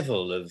that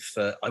level of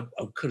I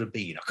could have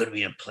been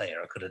a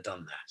player, I could have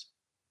done that.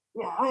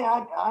 Yeah,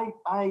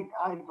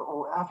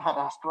 I've had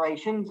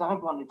aspirations.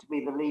 I've wanted to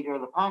be the leader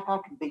of the pack. I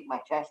can beat my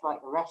chest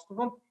like the rest of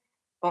them.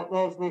 But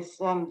there's this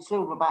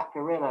silverback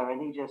gorilla,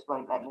 and he just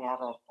won't let me have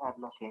a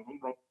look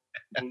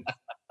in.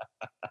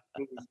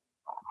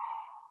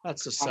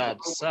 That's a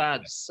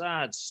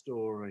sad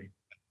story.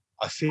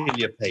 I feel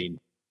your pain.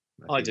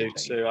 I do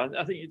too.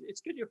 I think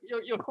it's good.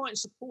 You're quite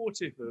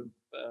supportive of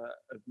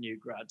new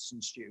grads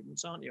and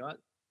students, aren't you?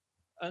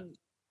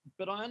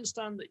 But I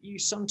understand that you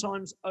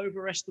sometimes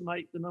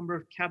overestimate the number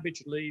of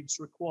cabbage leaves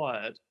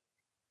required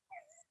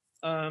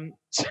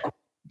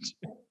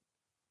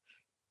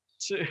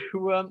Sorry,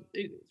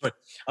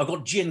 I've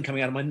got gin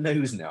coming out of my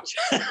nose now.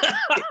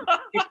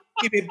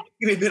 give me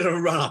a bit of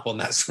a run up on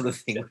that sort of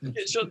thing.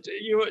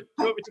 You want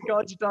me to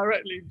guide you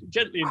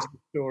gently into the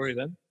story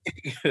then?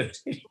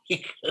 You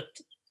could.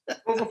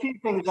 There's a few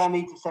things I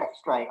need to set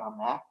straight on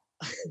there.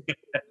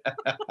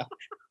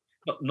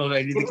 Not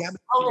only the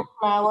cabbage.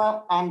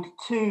 Cauliflower and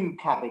 2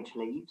 cabbage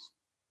leaves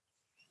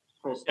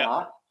for a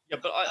start. Yeah,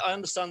 but I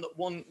understand that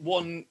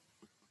one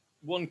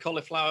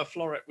cauliflower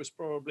floret was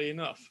probably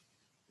enough.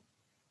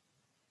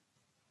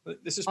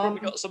 But this has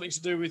probably got something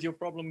to do with your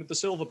problem with the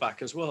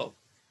silverback as well.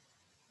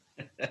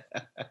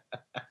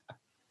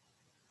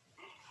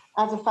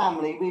 as a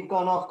family, we've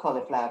gone off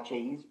cauliflower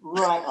cheese,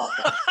 right off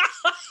it.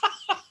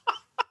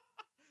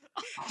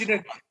 You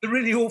know, the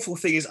really awful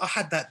thing is I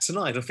had that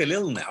tonight. I feel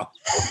ill now.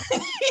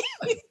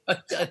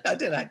 I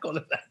did have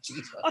cauliflower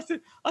cheese.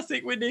 I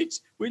think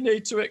we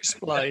need to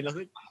explain. I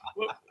think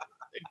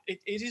it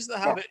is the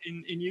habit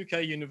in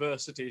UK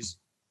universities,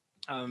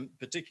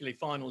 particularly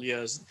final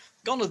years.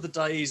 Gone are the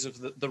days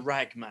of the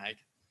rag mag,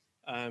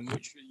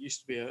 which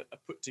used to be a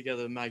put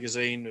together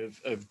magazine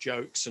of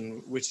jokes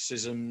and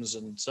witticisms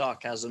and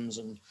sarcasms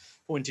and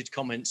pointed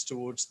comments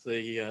towards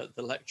the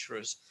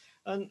lecturers.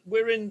 And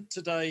we're in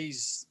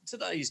today's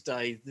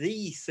day.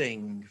 The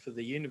thing for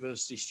the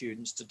university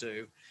students to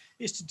do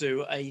is to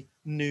do a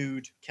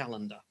nude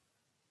calendar.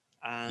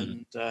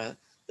 And I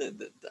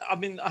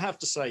mean, I have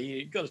to say,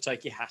 you've got to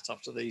take your hat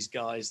off to these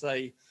guys.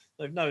 They've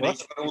known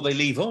That's all they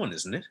leave on,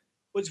 isn't it?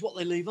 Well, it's what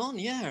they leave on,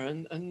 yeah.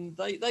 And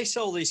they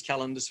sell these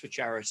calendars for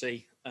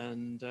charity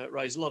and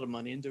raise a lot of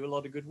money and do a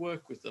lot of good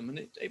work with them. And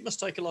it must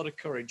take a lot of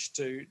courage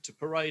to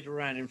parade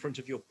around in front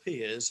of your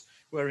peers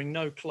wearing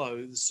no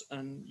clothes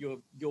and your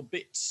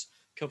bits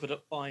covered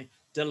up by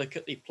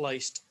delicately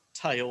placed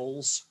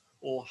tails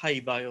or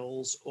hay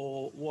bales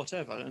or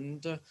whatever.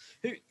 And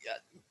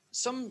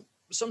some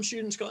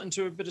students got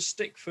into a bit of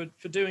stick for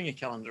doing a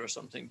calendar or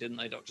something, didn't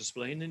they, Dr.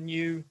 Spleen? And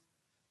you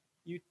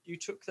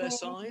took their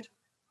side?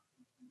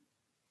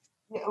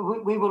 Yeah,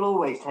 we will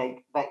always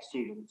take vet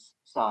students'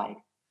 side.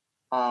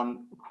 I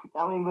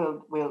mean,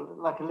 we'll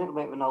like a little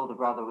bit of an older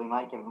brother. We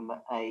might give them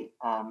a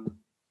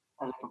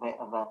little bit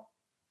of a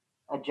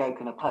joke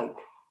and a poke,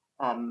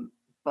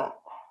 but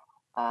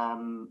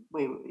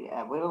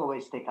we'll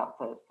always stick up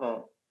for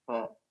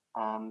the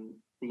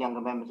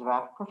younger members of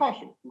our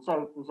profession, and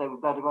so we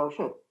bloody well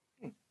should.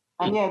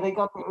 And yeah, we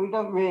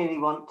don't really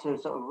want to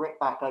sort of rip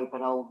back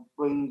open old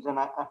wounds, and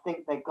I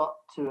think they've got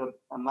to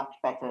a much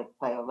better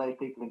place, or those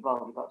people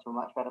involved have got to a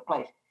much better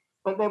place.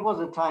 But there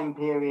was a time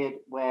period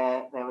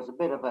where there was a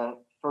bit of a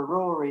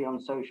furore on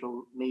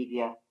social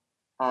media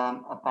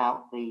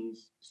about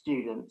these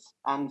students.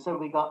 And so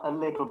we got a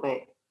little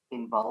bit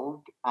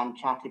involved and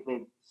chatted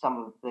with some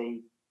of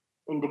the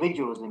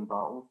individuals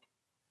involved.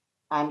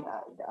 And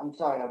I'm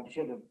sorry, I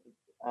should have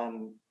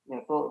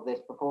thought of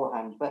this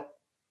beforehand, but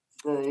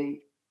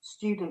the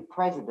student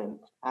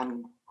president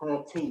and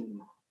her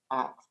team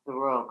at the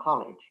Royal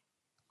College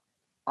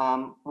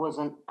was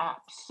an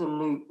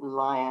absolute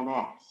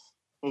lioness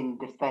in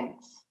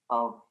defence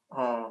of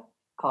her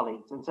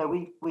colleagues, and so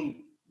we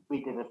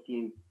did a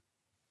few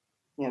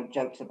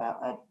jokes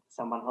about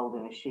someone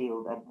holding a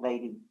shield, a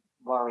lady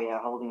warrior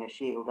holding a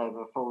shield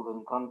over a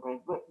fallen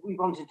convent. But we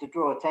wanted to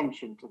draw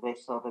attention to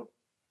this sort of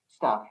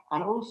stuff,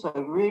 and also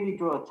really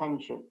draw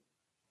attention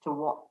to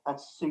what a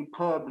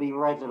superbly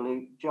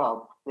resolute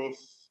job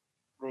this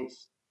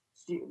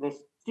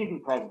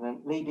student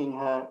president leading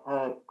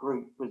her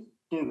group was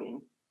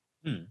doing.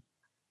 And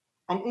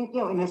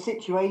in a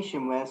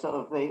situation where sort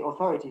of the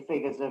authority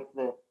figures of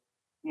the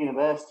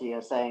university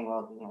are saying,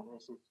 well,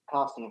 this is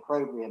casting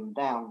opprobrium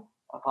down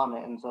upon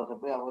it, and sort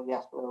of, well,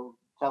 yes, we'll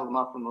tell them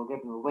off and we'll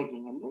give them a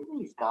wigging. And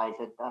these guys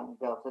had done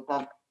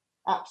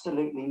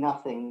absolutely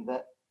nothing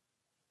that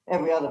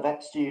every other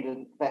vet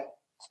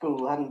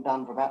school hadn't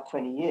done for about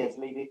 20 years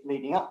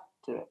leading up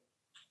to it.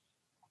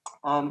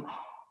 And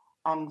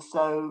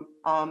so,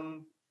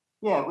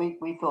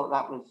 we thought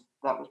that was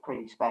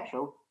pretty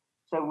special.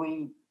 So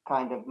we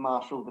kind of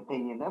marshaled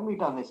opinion, and we've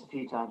done this a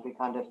few times. We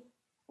kind of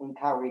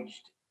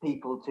encouraged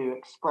people to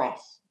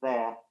express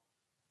their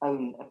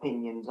own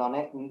opinions on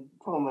it and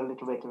form a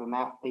little bit of a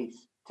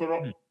mouthpiece to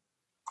it.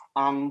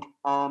 And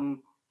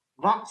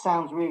that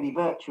sounds really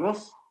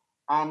virtuous,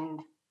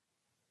 and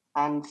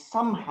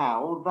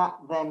somehow that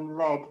then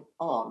led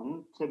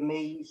on to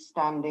me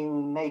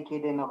standing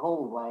naked in a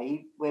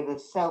hallway with a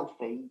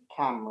selfie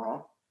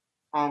camera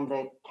and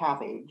a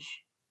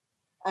cabbage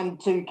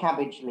and 2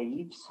 cabbage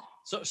leaves.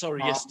 So,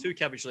 sorry, yes, 2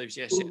 cabbage leaves,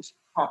 yes.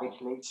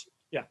 Cabbage leaves.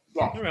 Yeah.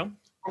 Yeah. Around.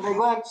 And they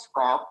weren't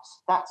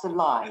sprouts. That's a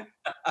lie.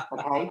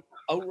 Okay.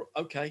 Oh,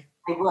 okay.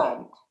 They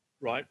weren't.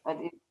 Right.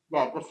 And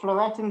the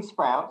Floretan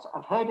sprouts.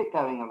 I've heard it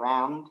going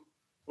around.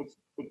 It's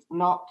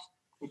not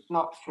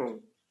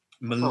true.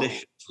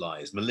 Malicious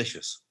lies,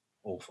 malicious,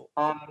 awful.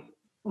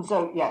 And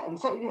so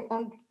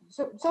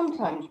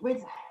sometimes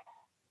we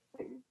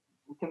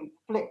can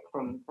flip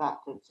from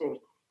that to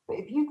serious. But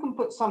if you can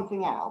put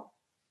something out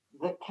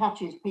that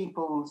catches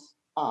people's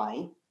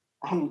eye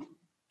and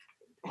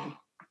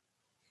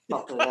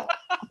I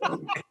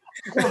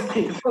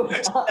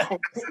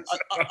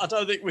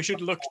don't think we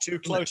should look too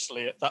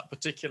closely at that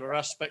particular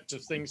aspect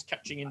of things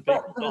catching in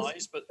people's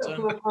eyes. But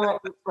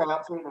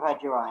sprouts would have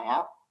had your eye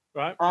out.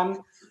 Right.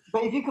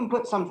 But if you can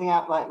put something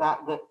out like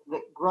that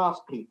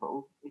grasps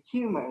people,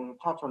 humour, and we'll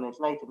touch on this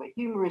later, but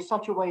humour is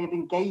such a way of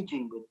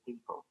engaging with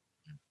people.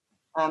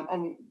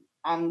 And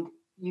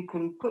you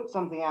can put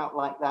something out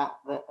like that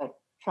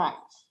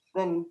attracts,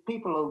 then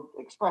people will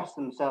express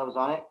themselves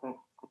on it, the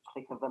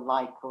click of a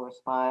like or a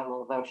smile,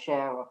 or they'll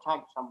share or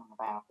tag someone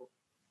about it.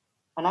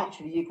 And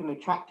actually you can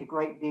attract a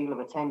great deal of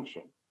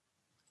attention.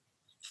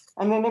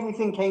 And then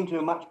everything came to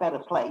a much better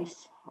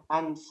place.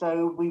 And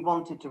so we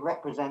wanted to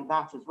represent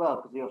that as well,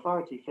 because the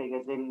authority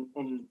figures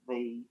in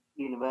the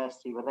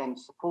university were then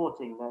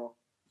supporting the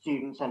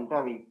students, and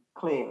very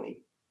clearly.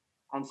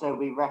 And so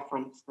we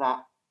referenced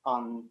that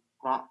on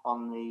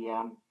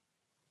the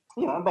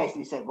and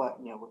basically said, well,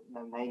 no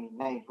naming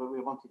names, but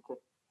we wanted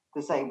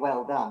to say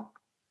well done.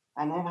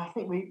 And then I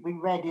think we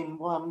read in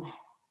one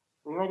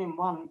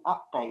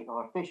update,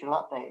 or official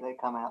update that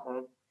come out,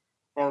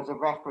 there was a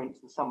reference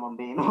to someone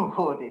being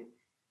awarded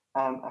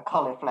a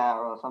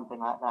cauliflower or something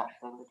like that,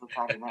 a little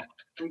tag in there.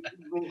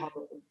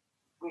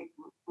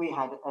 We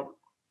had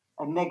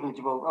a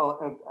negligible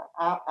role.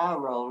 Our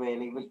role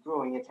really was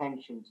drawing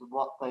attention to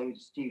what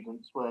those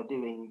students were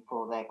doing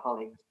for their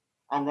colleagues,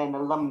 and then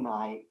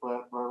alumni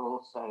were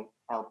also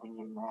helping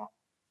in there.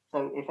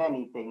 So if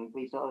anything,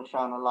 we sort of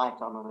shine a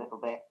light on a little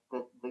bit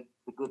the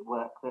good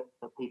work that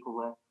people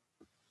were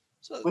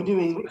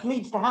doing, which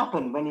needs to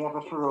happen when you have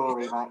a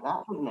furore like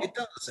that, doesn't it? It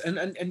does,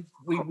 and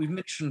we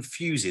mentioned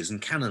fuses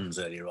and cannons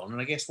earlier on, and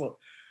I guess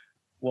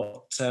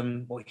what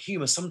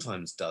humour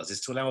sometimes does is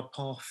to allow a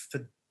path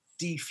for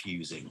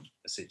defusing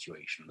a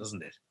situation,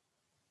 doesn't it?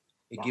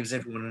 It gives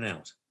everyone an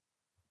out.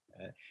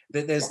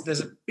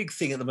 There's a big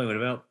thing at the moment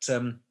about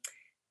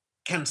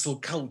cancel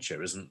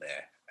culture, isn't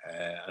there?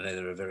 I know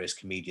there are various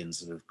comedians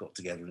that have got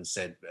together and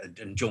said,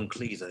 and John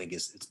Cleese, I think,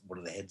 is one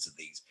of the heads of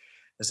these.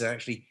 And so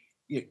actually,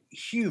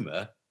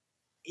 humour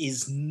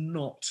is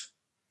not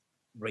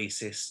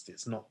racist,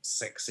 it's not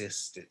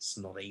sexist, it's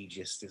not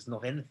ageist, it's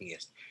not anything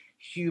else.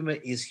 Humour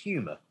is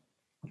humour,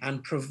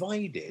 and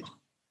provided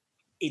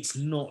it's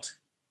not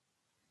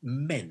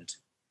meant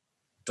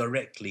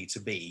directly to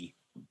be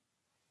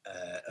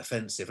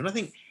offensive. And I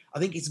think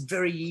it's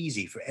very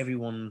easy for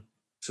everyone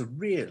to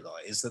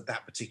realise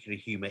that particular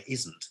humour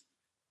isn't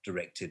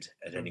directed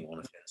at anyone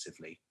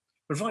offensively.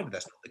 Provided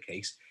that's not the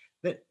case,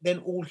 then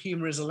all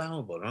humour is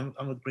allowable. And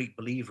I'm a great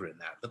believer in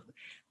that. But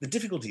the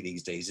difficulty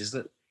these days is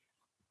that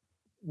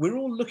we're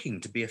all looking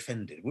to be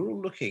offended. We're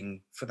all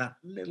looking for that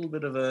little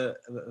bit of a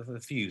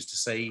fuse to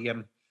say,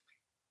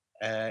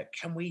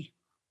 can we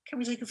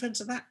take offence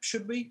at that?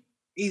 Should we?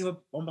 Either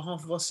on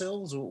behalf of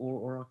ourselves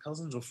or our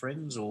cousins or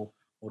friends or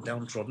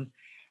downtrodden.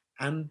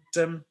 And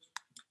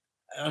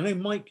I know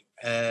Mike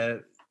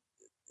has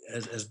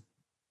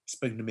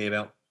spoken to me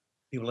about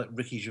people like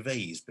Ricky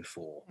Gervais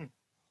before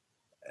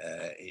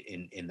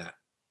in that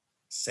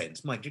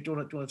sense. Mike, do you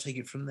want to take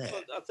it from there?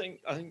 Well, I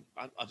think I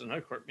don't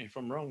know. Correct me if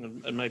I'm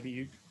wrong, and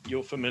maybe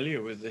you're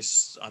familiar with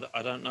this.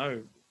 I don't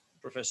know,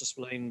 Professor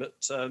Spleen,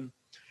 but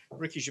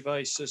Ricky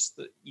Gervais says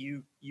that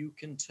you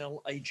can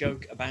tell a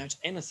joke about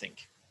anything,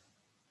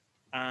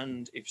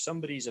 and if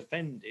somebody's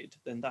offended,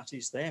 then that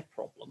is their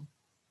problem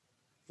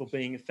for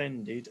being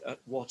offended at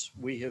what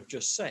we have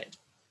just said,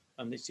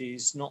 and it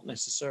is not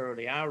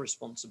necessarily our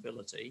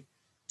responsibility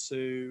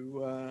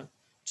to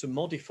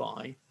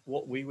modify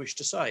what we wish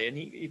to say. And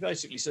he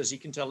basically says you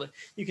can tell a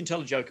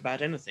joke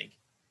about anything.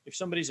 If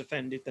somebody's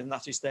offended, then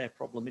that is their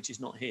problem. It is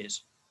not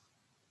his.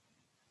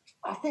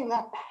 I think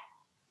that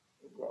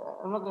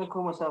I'm not going to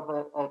call myself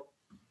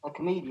a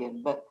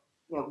comedian, but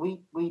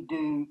we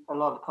do a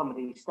lot of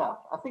comedy stuff.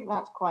 I think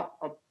that's quite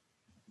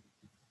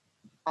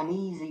an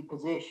easy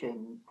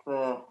position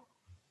for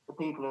the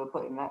people who are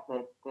putting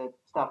the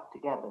stuff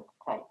together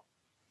to take.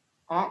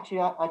 And actually,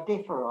 I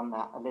differ on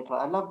that a little.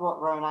 I love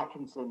what Rowan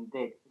Atkinson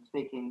did,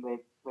 speaking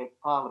with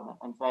Parliament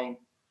and saying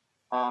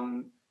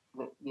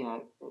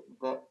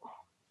that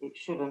it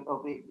shouldn't,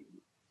 or we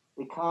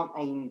can't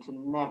aim to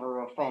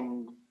never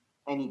offend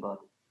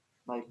anybody,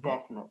 most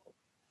definitely.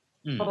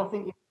 But I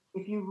think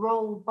if you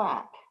roll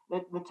back,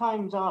 the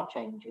times are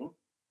changing.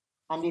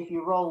 And if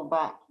you roll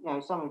back,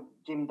 some of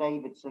Jim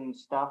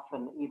Davidson's stuff,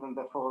 and even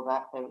before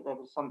that, there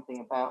was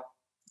something about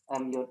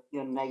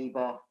your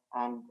neighbour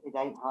and it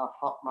ain't half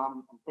hot,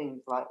 mum, and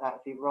things like that.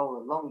 If you roll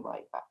a long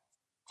way back,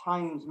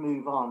 times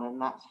move on,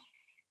 and that's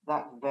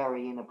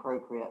very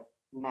inappropriate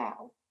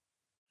now.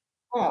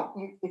 Well,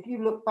 if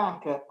you look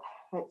back at,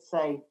 let's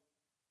say,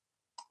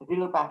 if you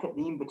look back at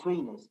the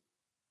In-Betweeners,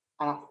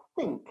 and I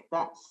think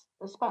that's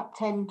about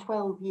 10,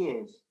 12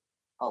 years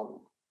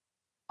old.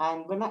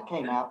 And when that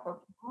came out,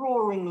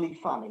 roaringly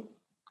funny,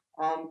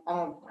 and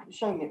I'm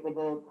showing it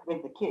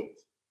with the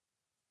kids.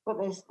 But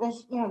there's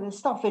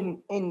stuff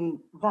in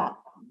that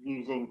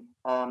using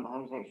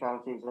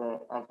homosexuality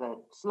as a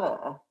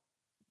slur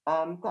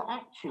that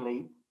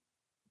actually,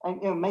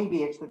 and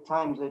maybe it's that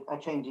times are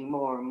changing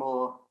more and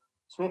more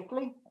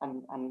swiftly,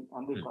 and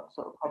we've got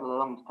sort of pedal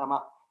along to come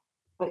up.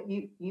 But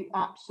you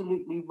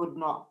absolutely would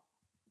not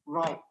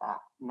write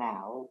that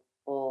now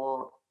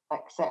or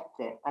accept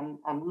it.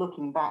 And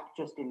looking back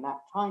just in that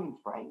time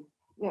frame,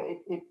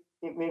 it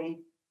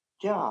really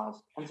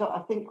jars. And so I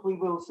think we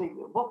will see.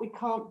 What we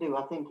can't do,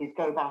 I think, is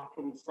go back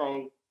and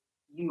say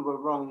you were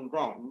wrong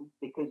then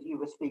because you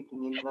were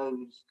speaking in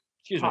those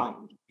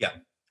times. Yeah.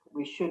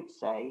 We should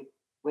say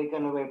we're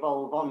going to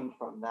evolve on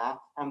from that,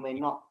 and we're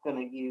not going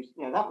to use.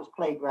 That was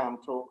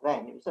playground talk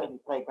then. It was certainly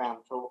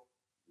playground talk.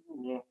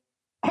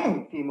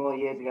 A few more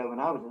years ago when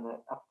I was in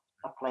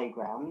a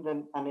playground,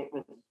 and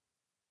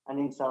an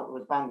insult that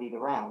was bandied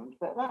around,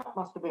 but that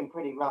must have been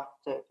pretty rough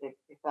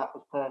if that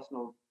was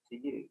personal to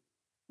you.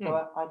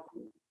 So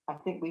I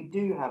think we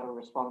do have a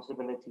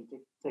responsibility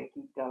to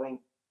keep going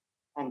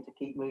and to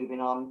keep moving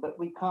on, but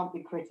we can't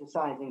be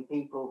criticising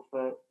people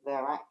for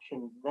their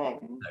actions then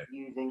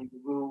using the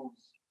rules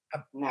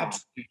now.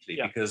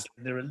 Absolutely, because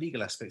there are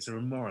legal aspects, there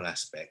are moral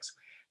aspects,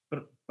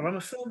 but I'm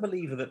a firm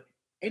believer that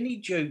any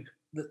joke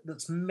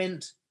that's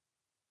meant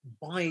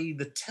by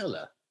the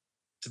teller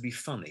to be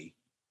funny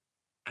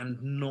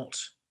and not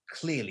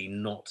clearly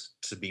not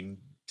to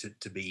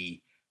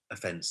be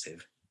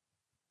offensive,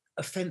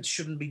 offence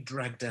shouldn't be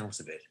dragged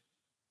out of it.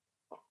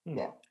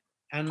 Yeah.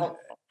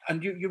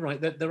 And you're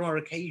right that there are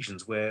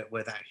occasions where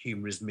that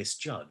humour is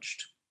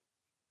misjudged.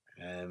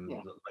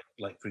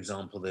 Like for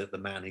example, the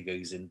blind man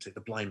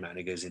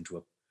who goes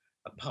into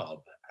a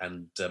pub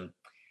and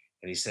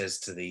he says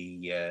to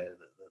the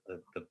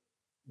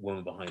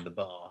woman behind the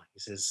bar, he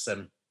says,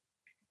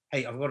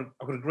 "Hey, I've got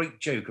a great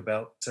joke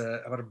about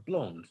a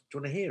blonde. Do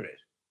you want to hear it?"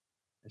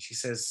 And she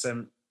says,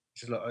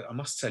 "Look, I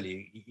must tell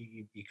you,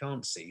 you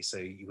can't see, so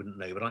you wouldn't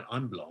know, but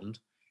I'm blonde.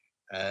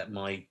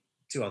 My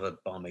 2 other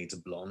barmaids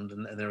are blonde,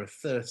 and there are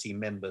 30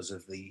 members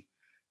of the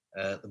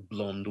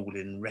blonde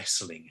all-in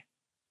wrestling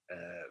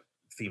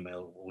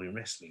female all-in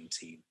wrestling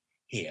team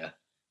here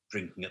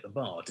drinking at the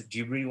bar. Do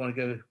you really want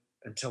to go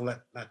and tell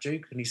that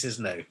joke?" And he says,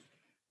 no,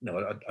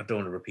 I don't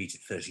want to repeat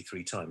it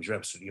 33 times. You're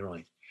absolutely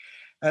right.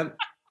 And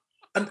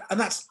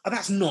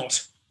that's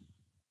not,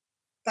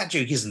 that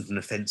joke isn't an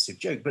offensive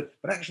joke, but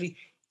actually,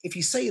 if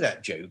you say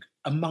that joke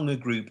among a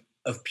group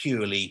of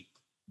purely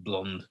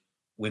blonde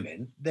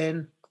women,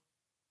 then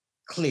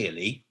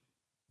clearly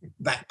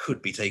that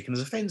could be taken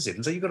as offensive.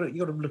 And so you've got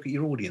to look at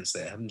your audience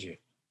there, haven't you?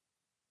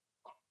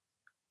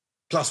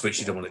 Plus, which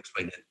you don't want to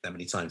explain it that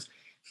many times.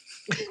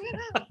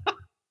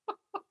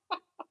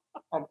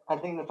 I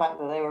think the fact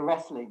that they were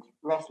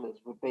wrestlers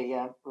would be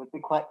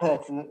quite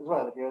pertinent as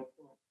well if you're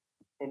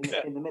in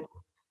the middle.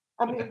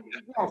 I mean,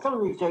 some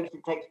of these jokes,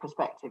 it takes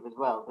perspective as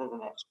well,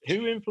 doesn't it?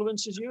 Who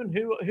influences you, and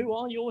who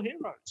are your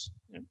heroes?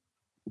 Yeah.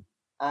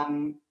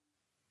 I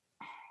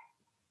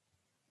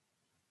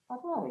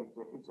don't know.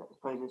 I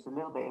suppose it's a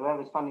little bit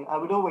whoever's funny. I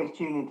would always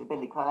tune into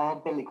Billy. I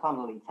had Billy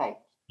Connolly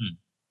tapes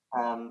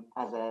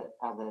as a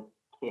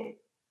kid,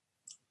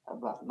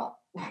 but not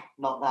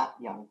that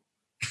young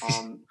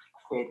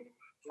kid.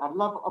 I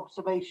love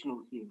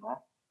observational humour,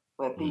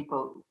 where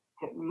people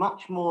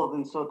much more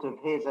than sort of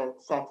here's a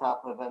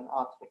setup of an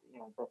artifact.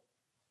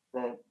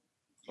 The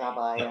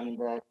rabbi and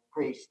the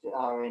priest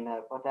are in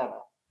a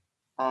whatever.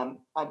 I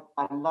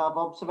love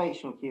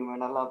observational humour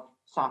and I love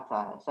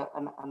satire. So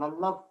and I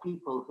love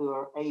people who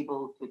are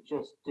able to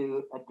just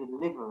do a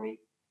delivery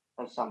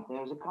of something.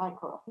 There was a guy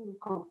called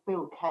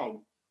Phil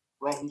Kay,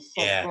 where he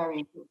said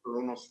very little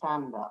in a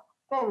stand-up,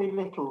 very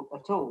little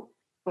at all,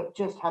 but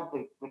just had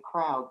the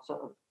crowd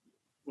sort of,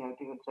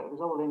 so it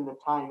was all in the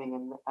timing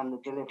and the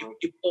delivery.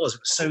 It was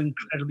so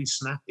incredibly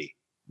snappy,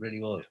 really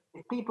was.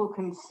 If people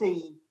can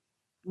see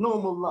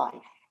normal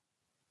life,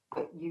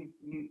 but you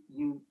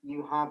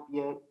have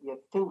your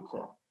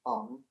filter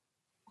on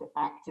to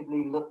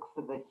actively look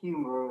for the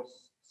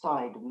humorous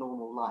side of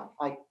normal life.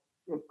 I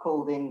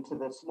called into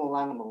the small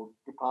animal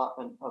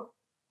department of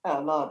a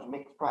large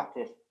mixed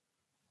practice,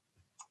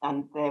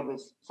 and there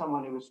was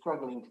someone who was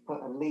struggling to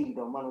put a lead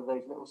on one of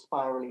those little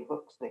spirally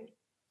hooks things.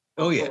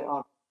 Oh yeah.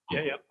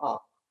 Oh.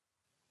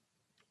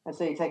 And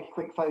so you take a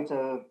quick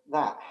photo of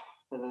that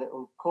with a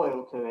little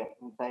coil to it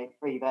and say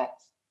 3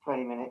 bets,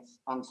 20 minutes,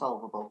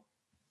 unsolvable.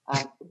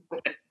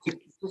 But to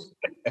just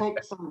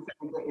take something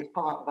that is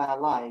part of our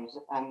lives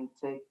and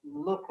to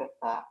look at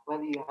that,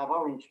 whether you have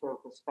orange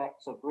filter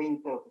specks or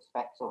green filter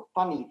specks or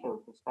funny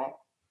filter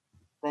specks,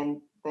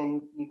 then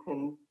you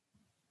can,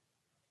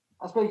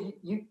 I suppose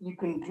you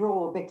can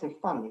draw a bit of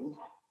funny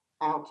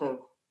out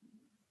of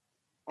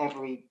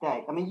every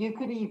day. I mean, you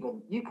could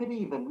even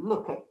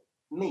look at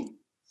me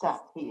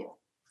sat here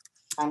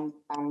and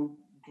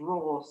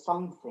draw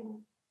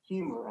something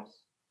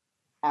humorous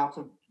out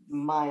of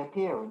my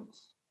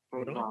appearance,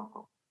 for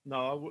example.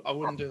 No, I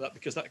wouldn't do that,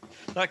 because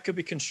that could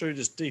be construed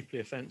as deeply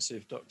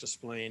offensive, Dr.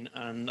 Spleen,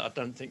 and I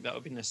don't think that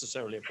would be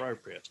necessarily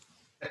appropriate.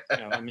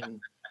 I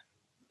mean,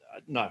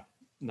 no,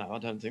 I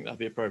don't think that'd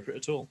be appropriate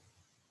at all.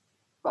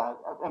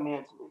 But I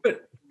mean,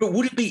 but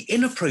would it be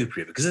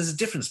inappropriate? Because there's a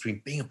difference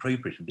between being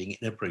appropriate and being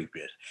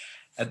inappropriate.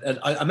 And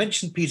I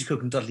mentioned Peter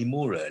Cook and Dudley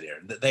Moore earlier,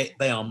 and that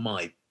they are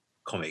my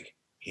comic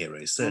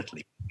heroes.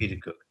 Certainly, Peter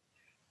Cook,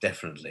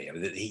 definitely. I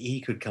mean, he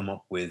could come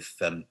up with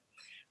a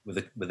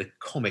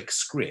comic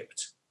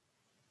script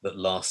that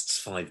lasts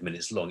 5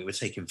 minutes long. It would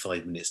take him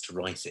 5 minutes to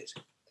write it.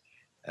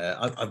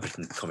 I've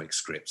written comic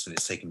scripts, and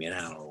it's taken me an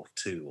hour or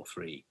 2 or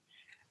 3.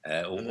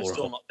 And they're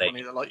still not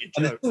funny. They're like your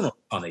and joke. they're still not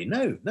funny.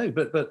 No,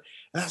 but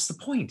that's the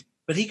point.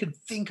 But he could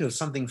think of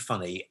something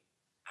funny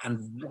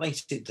and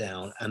write it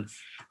down, and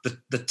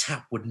the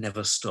tap would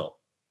never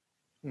stop.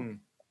 And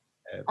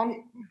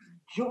it's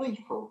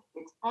joyful.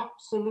 It's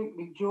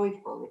absolutely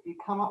joyful if you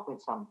come up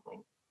with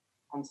something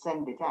and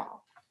send it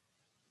out.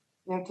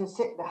 to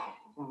sit there,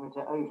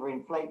 to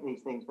overinflate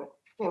these things, but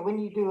when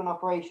you do an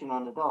operation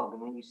on a dog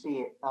and then you see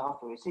it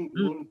afterwards, see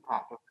the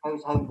impact of it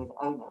goes home with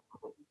the owner,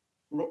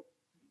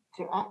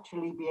 to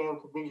actually be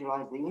able to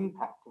visualize the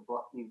impact of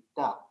what you've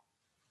done.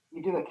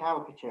 You do a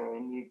caricature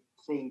and you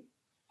see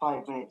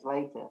 5 minutes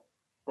later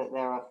that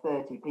there are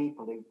 30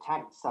 people who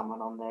tagged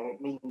someone on there. It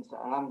means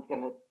that, and I'm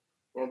going to,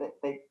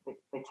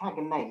 they tag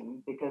a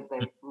name because they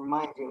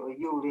remind you, well,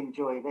 you'll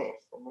enjoy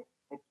this, and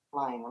it's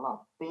flying along.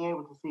 Being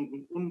able to see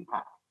the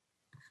impact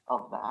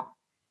of that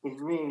is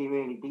really,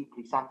 really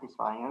deeply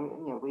satisfying. I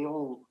mean, we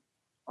all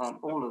of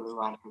the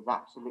writers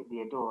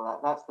absolutely adore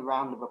that. That's the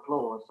round of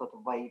applause sort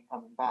of wave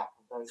coming back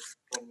when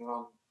you're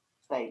on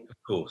stage.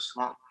 Of course.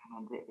 That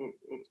moment,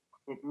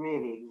 it's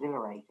really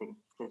exhilarating.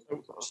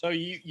 So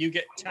you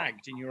get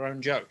tagged in your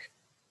own joke.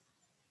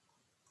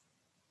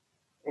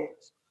 It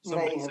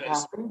may have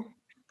happened.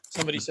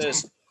 Somebody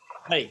says,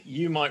 "Hey,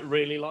 you might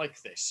really like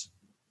this,"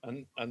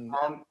 and find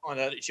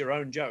out it's your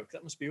own joke.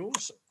 That must be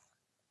awesome.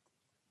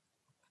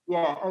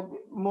 Yeah,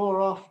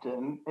 more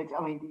often, it's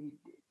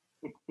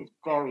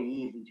very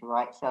easy to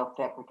write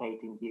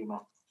self-deprecating humor.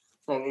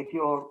 So if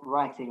you're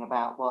writing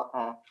about what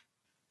a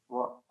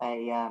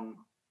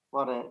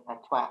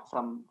twat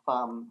some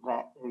farm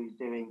vet who's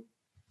doing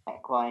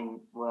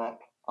equine work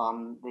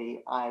on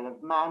the Isle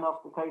of Man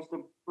off the coast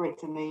of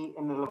Brittany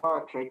in the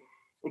laboratory,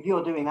 if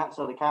you're doing that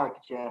sort of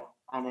caricature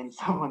and then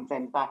someone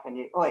sends back on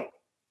you, "Oi,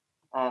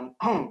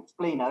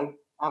 Spleno,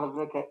 have a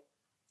look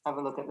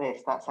at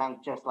this. That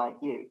sounds just like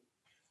you."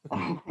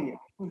 Yeah.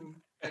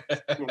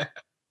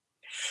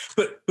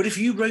 But if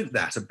you wrote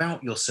that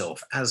about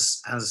yourself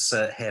as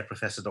Hair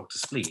Professor Dr.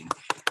 Spleen,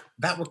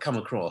 that would come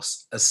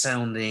across as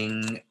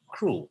sounding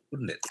cruel,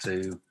 wouldn't it,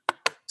 to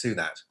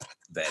that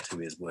vet who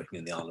is working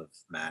in the Isle of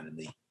Man in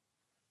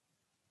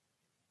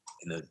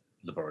the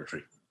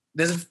laboratory?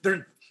 There's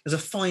a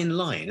fine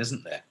line,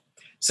 isn't there?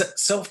 So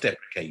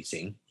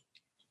self-deprecating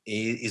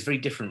is very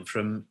different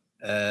from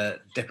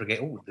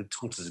deprecating. Oh, the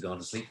tortoise has gone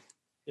to sleep.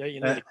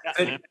 Yeah,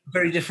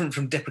 very different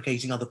from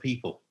deprecating other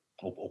people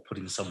or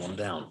putting someone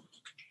down,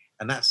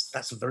 and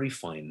that's a very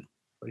fine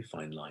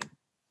line.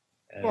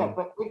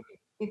 But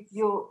if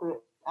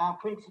our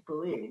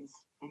principle is,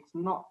 it's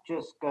not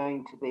just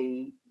going to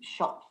be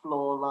shop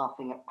floor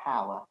laughing at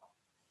power,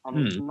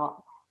 and it's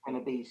not going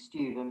to be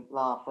student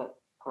laugh at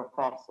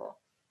professor.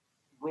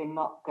 We're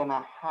not going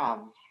to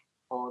have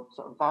or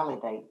sort of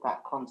validate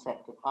that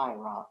concept of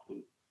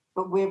hierarchy.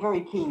 But we're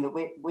very keen that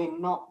we're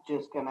not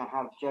just going to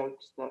have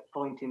jokes that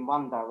point in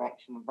one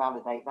direction and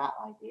validate that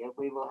idea.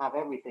 We will have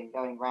everything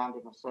going round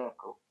in a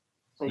circle.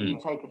 So you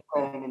take a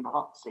turn in the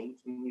hot seat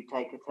and you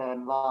take a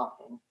turn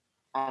laughing,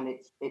 and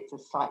it's a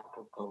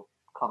cyclical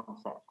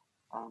concept.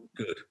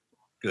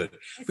 Good.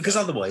 Because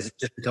otherwise it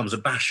just becomes a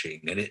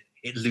bashing and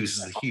it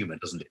loses the humour,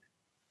 doesn't it?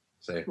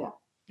 So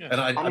yeah. And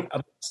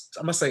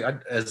I must say,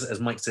 as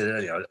Mike said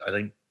earlier, I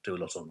don't do a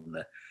lot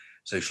on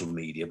social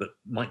media, but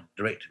Mike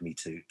directed me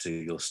to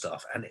your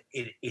stuff, and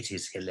it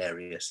is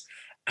hilarious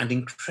and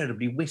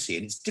incredibly witty,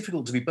 and it's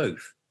difficult to be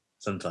both.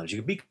 Sometimes you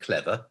can be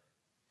clever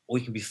or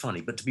you can be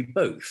funny, but to be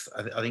both,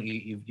 I think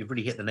you've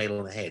really hit the nail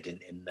on the head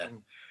in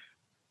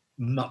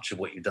much of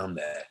what you've done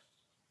there,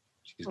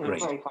 which is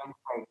great. Very kind,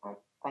 very good.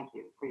 Thank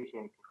you,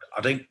 appreciate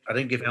it. I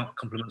don't give out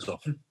compliments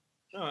often.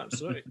 No,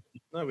 absolutely.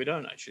 No, we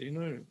don't actually.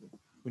 No,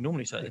 we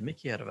normally take the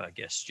mickey out of our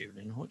guests,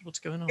 Julian. What's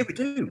going on? Yeah, we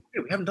do.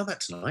 We haven't done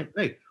that tonight.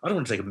 No, I don't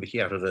want to take a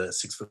mickey out of a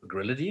 6-foot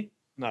gorilla, do you?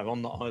 No,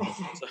 I'm not either.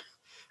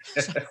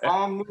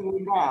 I am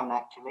kneeling down,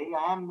 actually.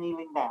 I am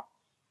kneeling down.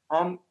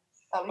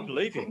 I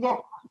believe you. Yeah,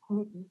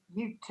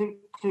 you to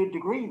a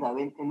degree, though,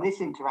 in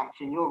this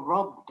interaction, you're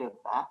robbed of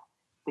that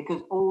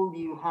because all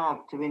you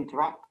have to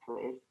interact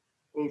with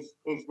is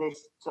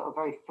this sort of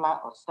very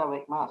flat or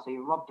stoic mask. So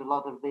you're robbed a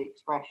lot of the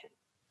expression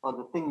or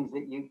the things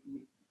that you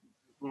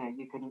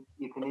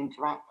can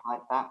interact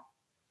like that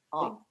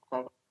on.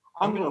 So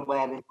I'm going to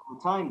wear this all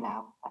the time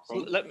now, I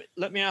think. So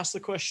let me ask the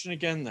question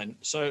again then.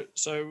 So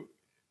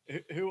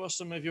who are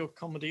some of your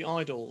comedy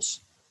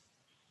idols?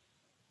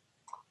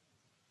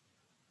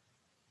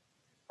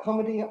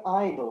 Comedy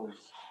idols.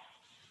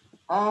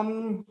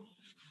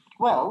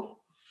 Well,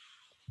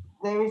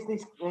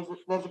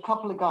 there's a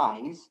couple of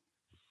guys.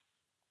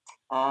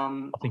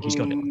 I think he's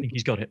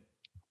got it.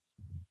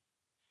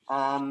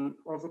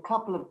 There's a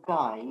couple of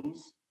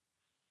guys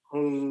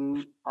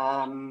who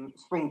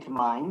spring to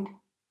mind,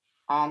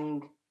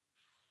 and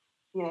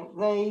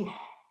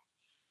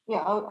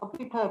I'll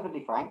be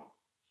perfectly frank.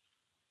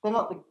 They're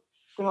not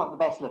the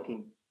best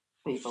looking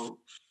people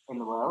in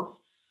the world.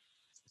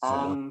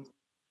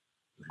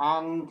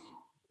 And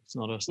it's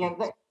not us. He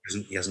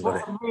hasn't got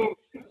it.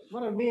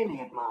 What I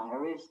really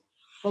admire is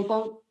they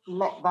don't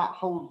let that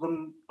hold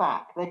them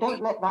back. They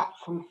don't let that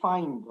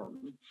confine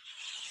them.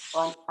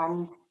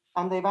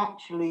 And they've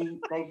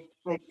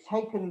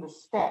taken the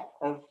step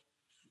of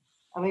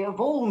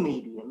all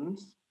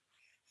mediums,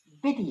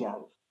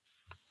 video.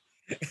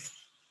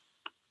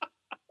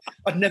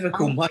 I'd never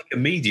call Mike a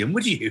medium,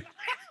 would you?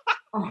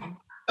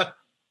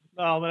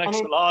 Oh, I'm an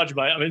extra large,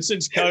 mate. I mean,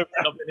 since COVID,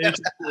 I've been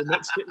eating too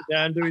much, sitting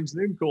down doing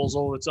Zoom calls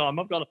all the time.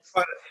 I've got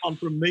on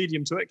from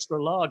medium to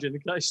extra large in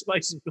the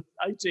space of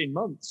 18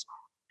 months.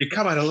 You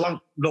come out of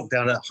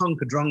lockdown a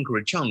hunk, a drunk, or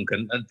a chunk,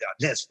 and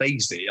let's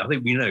face it, I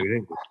think we know,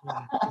 don't we?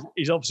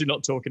 He's obviously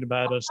not talking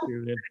about us,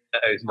 Julian. No,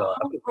 it's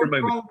not. For a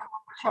moment.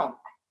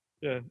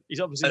 Yeah, he's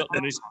obviously not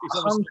done his.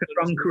 Hunk, a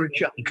drunk, or a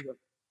chunk.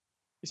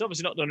 He's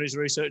obviously not done his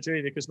research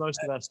either, because most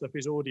of our stuff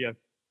is audio.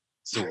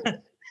 Sort of.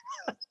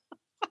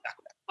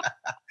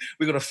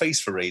 We've got a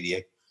face for radio.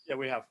 Yeah,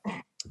 we have.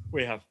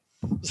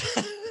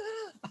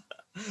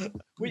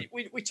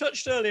 we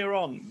touched earlier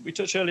on. We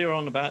touched earlier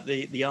on about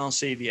the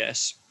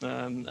RCVS,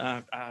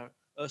 our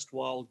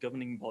erstwhile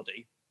governing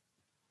body,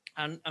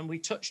 and we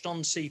touched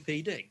on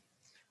CPD.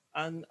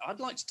 And I'd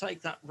like to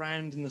take that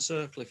round in the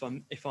circle,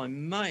 if I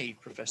may,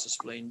 Professor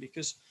Spleen,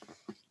 because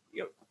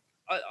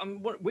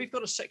we've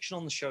got a section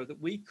on the show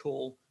that we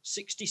call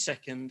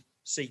 60-second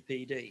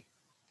CPD,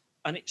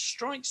 and it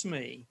strikes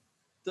me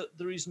that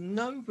there is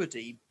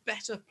nobody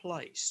better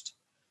placed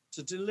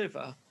to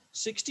deliver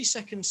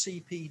 60-second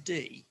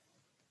CPD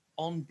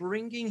on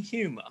bringing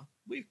humour.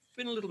 We've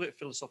been a little bit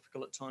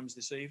philosophical at times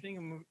this evening,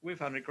 and we've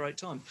had a great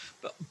time,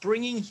 but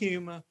bringing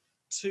humour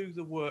to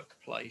the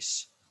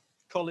workplace,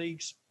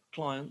 colleagues,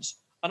 clients.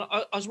 And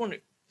I was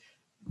wondering,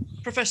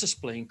 Professor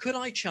Spleen, could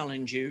I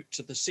challenge you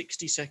to the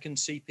 60-second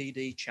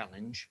CPD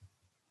challenge?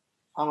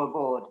 I'm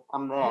aboard.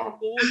 I'm there. You're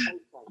aboard?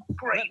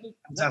 Great.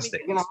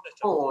 Fantastic. You're going to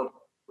board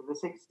with the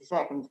 60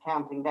 seconds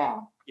counting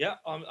down. Yeah,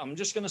 I'm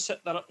just going to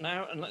set that up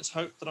now, and let's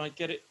hope that I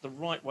get it the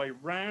right way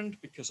round,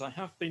 because I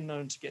have been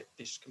known to get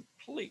this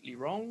completely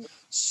wrong.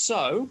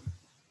 So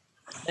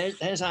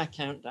there's our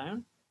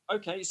countdown.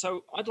 Okay,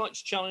 so I'd like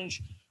to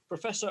challenge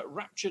Professor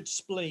Raptured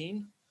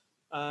Spleen,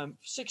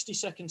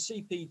 60-second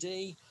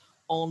CPD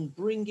on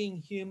bringing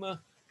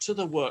humour to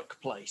the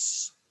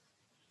workplace.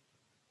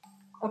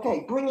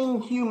 Okay,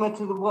 bringing humour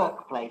to the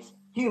workplace.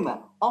 Humour,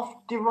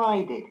 oft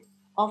derided,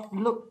 oft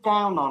looked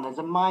down on as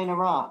a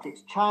minor art.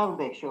 It's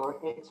childish, or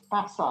it's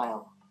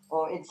facile,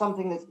 or it's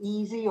something that's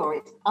easy, or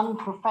it's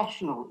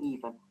unprofessional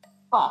even.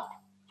 But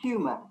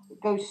humour,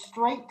 it goes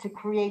straight to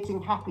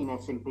creating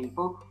happiness in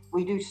people.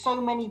 We do so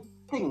many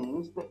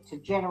things that to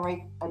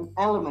generate an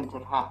element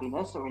of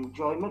happiness or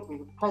enjoyment. We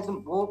have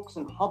pleasant walks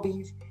and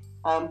hobbies.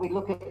 We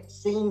look at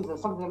scenes or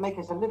something that make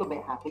us a little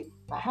bit happy.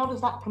 But how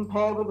does that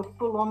compare with a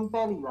full-on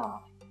belly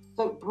laugh?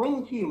 So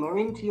bring humour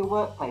into your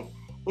workplace.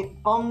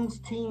 It bonds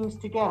teams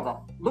together.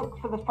 Look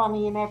for the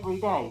funny in every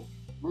day.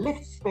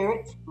 Lifts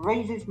spirits,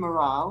 raises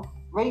morale,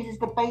 raises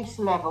the base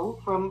level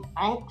from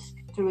angst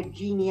to a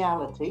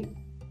geniality.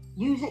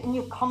 Use it in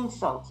your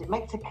consults. It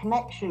makes a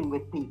connection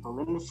with people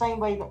in the same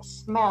way that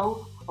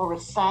smell or a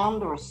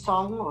sound or a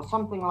song or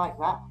something like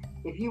that.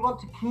 If you want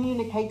to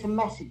communicate a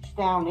message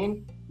down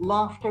in,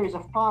 laughter is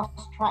a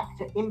fast track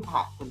to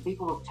impact, and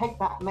people will take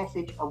that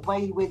message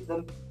away with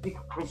them. You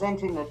can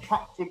present it in an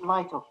attractive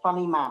light or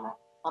funny manner.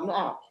 I'm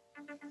out.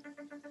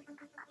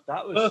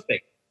 That was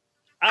perfect.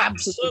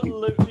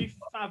 Absolutely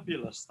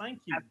fabulous. Thank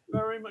you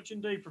very much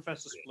indeed,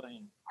 Professor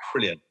Spleen.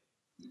 Brilliant.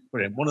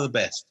 One of the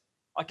best.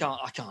 I can't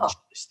shut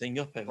this thing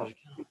up ever.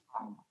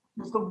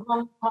 It's the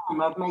one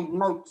time I've made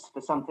notes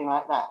for something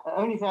like that. The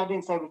only thing I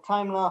didn't say with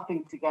time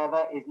laughing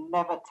together is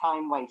never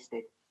time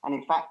wasted. And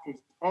in fact,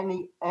 is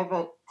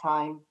ever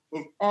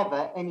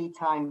any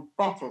time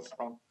better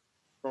spent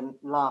than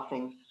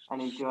laughing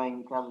and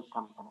enjoying each other's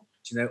company.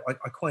 You know,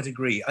 I quite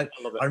agree. I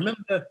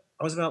remember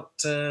I was about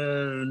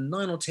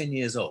 9 or 10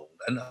 years old,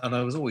 and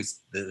I was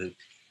always the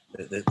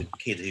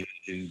kid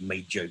who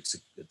made jokes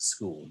at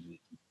school. You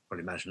can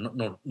probably imagine,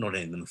 not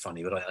any of them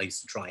funny, but I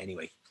used to try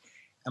anyway.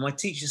 And my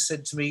teacher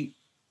said to me,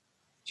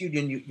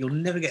 "Julian, you'll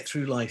never get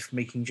through life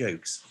making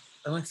jokes."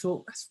 And I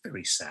thought, that's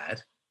very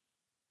sad.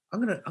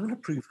 I'm gonna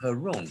prove her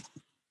wrong.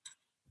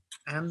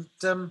 And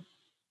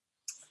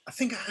I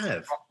think I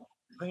have.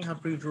 I think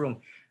I've proved her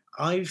wrong.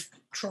 I've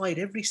tried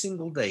every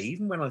single day,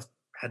 even when I've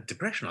had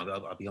depression.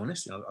 I'll be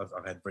honest.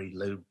 I've had very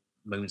low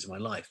moments in my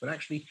life, but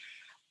actually,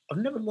 I've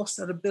never lost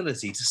that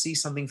ability to see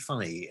something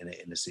funny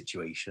in a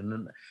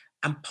situation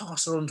and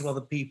pass it on to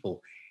other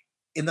people,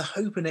 in the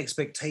hope and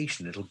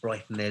expectation it'll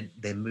brighten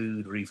their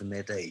mood or even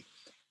their day.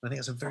 I think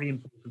that's a very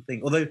important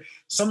thing. Although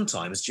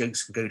sometimes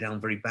jokes can go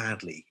down very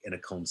badly in a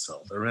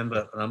consult. I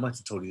remember, and I might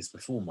have told you this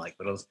before, Mike,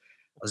 but I was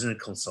in a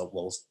consult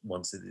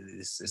once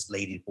this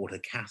lady brought her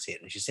cat in,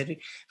 and she said,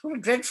 "He's got a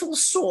dreadful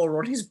sore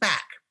on his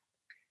back."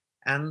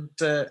 And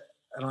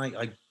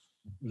I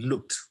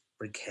looked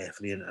very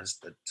carefully, and I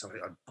said,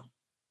 "Sorry,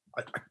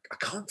 I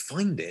can't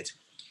find it."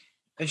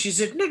 And she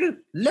said, "No,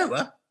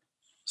 lower."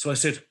 So I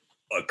said,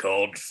 "I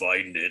can't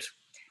find it,"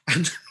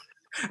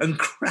 and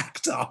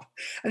cracked up.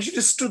 And she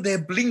just stood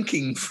there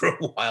blinking for a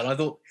while. I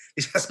thought,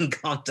 it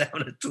hasn't gone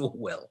down at all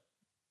well.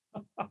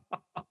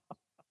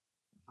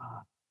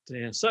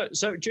 Dear. So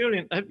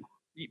Julian,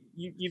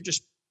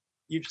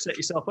 you've set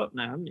yourself up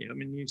now, haven't you? I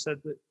mean, you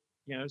said that,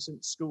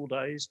 since school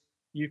days,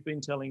 you've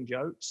been telling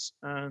jokes,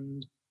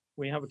 and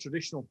we have a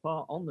traditional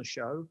part on the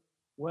show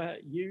where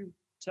you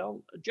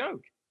tell a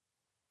joke.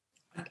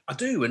 I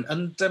do,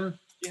 and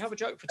You have a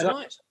joke for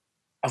tonight?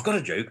 I've got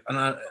a joke, and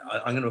I'm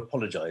going to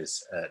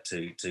apologise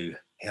to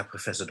Herr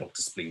Professor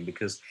Dr. Spleen,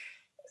 because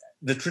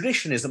the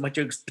tradition is that my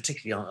jokes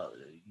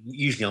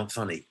usually aren't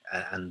funny,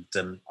 and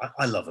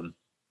I love them.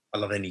 I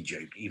love any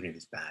joke, even if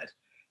it's bad.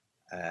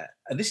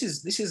 And this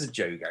is a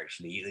joke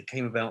actually that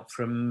came about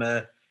from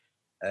a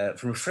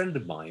friend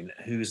of mine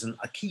who's an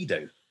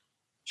Aikido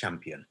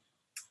champion.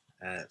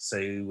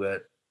 So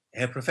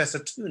Herr Professor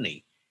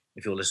Tony,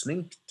 if you're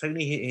listening,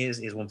 Tony,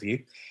 here's one for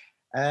you.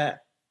 And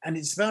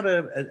it's about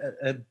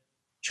a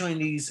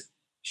Chinese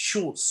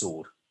short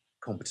sword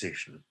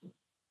competition,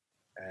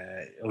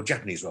 or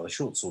Japanese rather,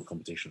 short sword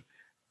competition,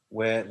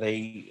 where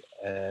they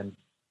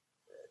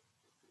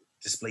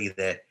display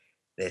their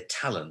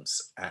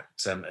talents at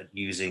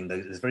using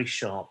those very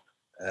sharp,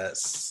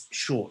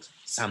 short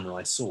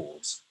samurai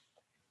swords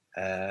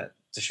to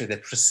show their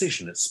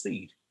precision at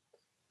speed.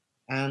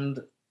 And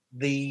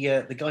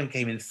the guy who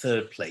came in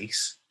third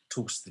place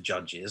talks to the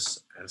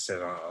judges and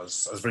said, I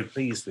was very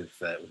pleased with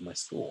my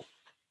score.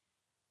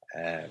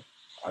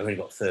 I only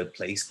got third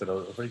place, but I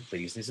was very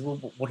pleased. And he said, well,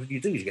 what did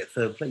you do to get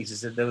third place? He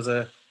said, there was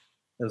a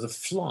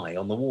fly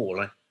on the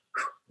wall. I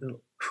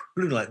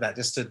blew like that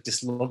just to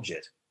dislodge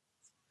it.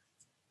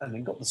 And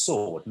then got the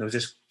sword, and there was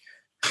just,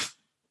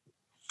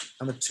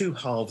 and the two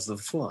halves of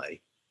the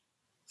fly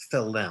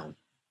fell down,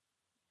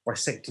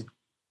 bisected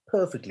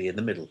perfectly in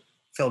the middle,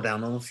 fell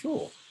down on the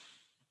floor.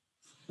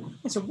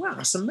 I said, wow,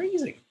 that's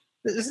amazing.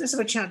 Let's have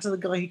a chat to the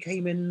guy who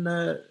came in,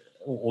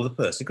 or the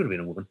person, it could have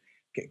been a woman,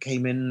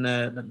 came in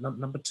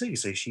number 2.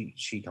 So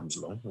she comes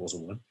along, it was a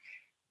woman,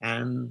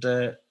 and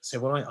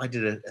said, well, I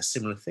did a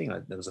similar thing.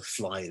 There was a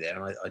fly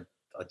there, and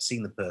I'd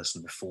seen the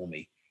person before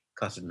me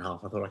cut it in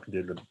half. I thought I could do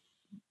it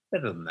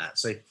better than that.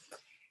 So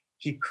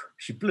she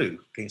blew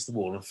against the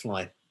wall, and a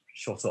fly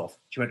shot off.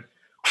 She went,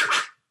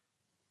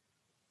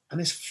 and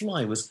this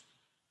fly was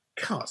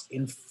cut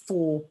in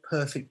 4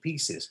 perfect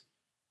pieces,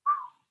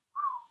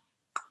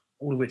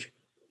 all of which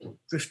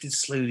drifted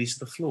slowly to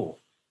the floor.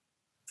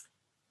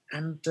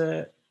 And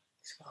oh,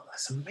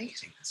 that's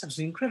amazing. That's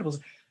absolutely incredible.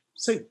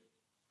 So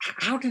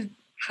how did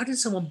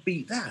someone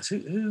beat that?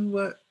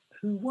 Who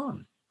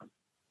won?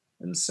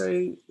 And so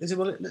they said,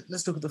 well,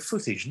 let's look at the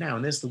footage now.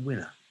 And there's the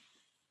winner.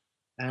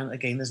 And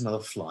again, there's another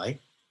fly. And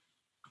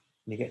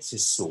he gets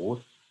his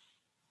sword.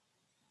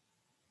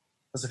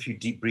 Does a few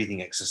deep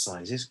breathing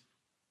exercises.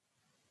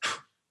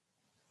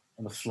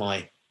 And the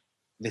fly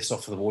lifts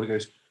off of the wall. He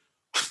goes,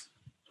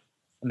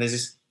 and there's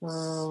this.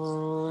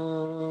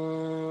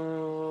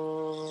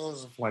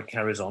 The fly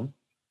carries on.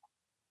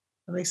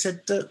 And they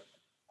said,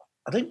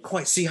 I don't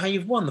quite see how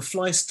you've won. The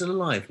fly's still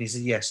alive. And he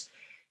said, yes,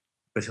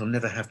 but he'll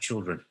never have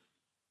children.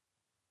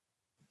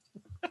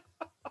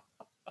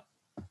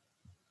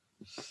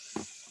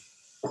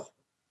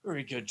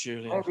 Very good,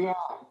 Julian. There we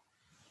are.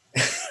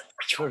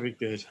 Very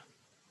good.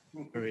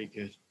 Very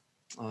good.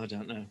 I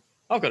don't know.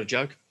 I've got a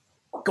joke.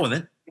 Go on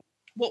then.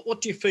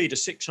 What do you feed a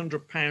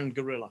 600-pound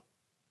gorilla?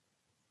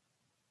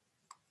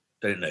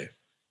 Don't know.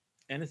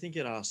 Anything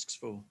it asks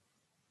for.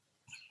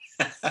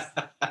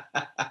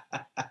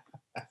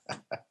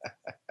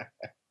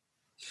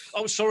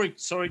 Oh, sorry,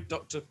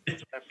 Dr.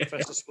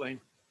 Professor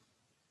Spleen.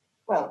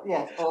 Well,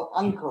 yes, or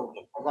uncle,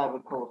 as I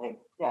would call him.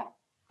 Yeah.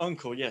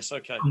 Uncle, yes,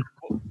 okay.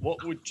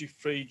 What would you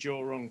feed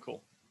your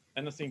uncle?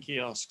 Anything he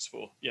asks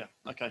for. Yeah,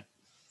 okay.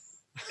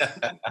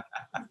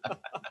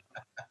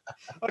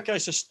 Okay,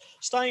 so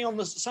staying on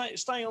the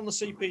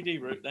CPD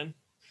route then.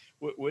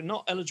 We're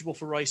not eligible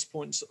for race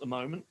points at the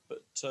moment,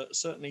 but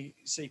certainly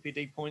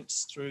CPD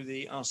points through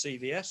the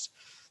RCVS.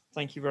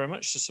 Thank you very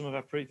much to some of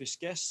our previous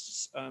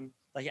guests.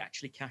 They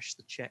actually cashed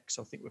the check,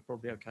 so I think we're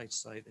probably okay to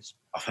say this.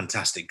 Oh,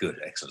 fantastic, good,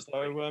 excellent.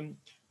 So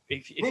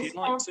if you'd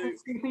like to...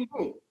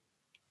 CPD.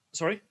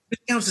 Sorry? It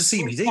counts as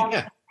CPD,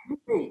 yeah.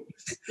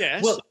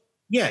 Yes. Well,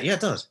 yeah, it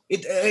does.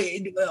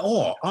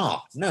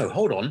 No,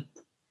 hold on.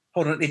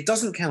 It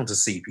doesn't count as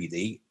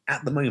CPD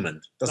at the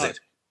moment, does it?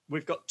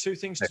 We've got 2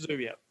 things to do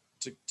yet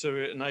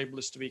to enable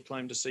us to be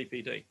claimed as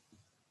CPD.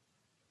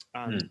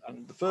 And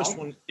the first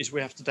one is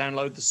we have to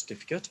download the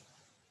certificate.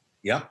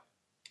 Yeah.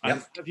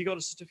 Have you got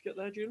a certificate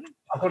there, Julian?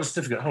 I've got a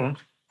certificate. Hold on.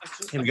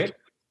 Here we go.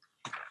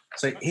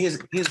 So here's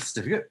a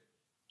certificate.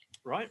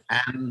 Right.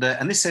 And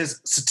this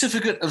says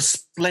Certificate of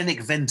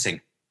Splenic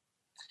Venting.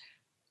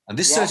 And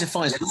this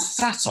certifies that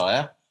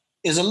Satire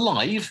is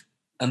alive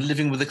and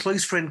living with a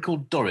close friend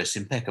called Doris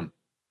in Peckham.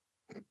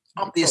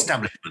 Up the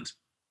establishment.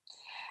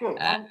 Good.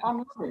 I'm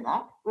loving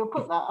that. We'll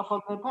put that up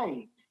on the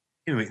page.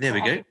 There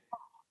we go.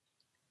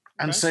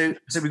 And so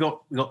we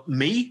got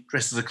me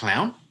dressed as a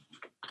clown,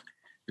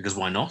 because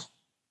why not?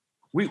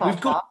 We've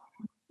got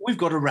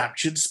a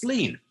raptured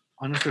spleen.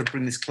 I'm just going to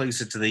bring this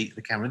closer to the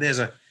camera. There's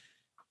a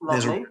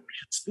raptured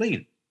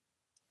spleen,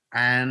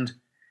 and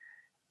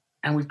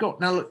we've got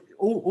now. Look,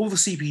 all the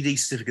CPD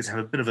certificates have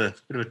a bit of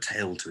a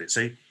tail to it.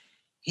 So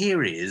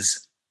here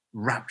is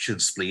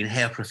raptured spleen,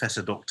 Herr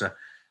Professor Doctor,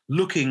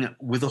 looking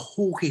with a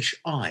hawkish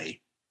eye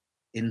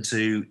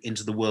into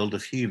the world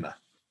of humour.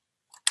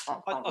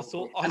 I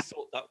thought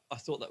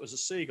that was a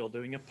seagull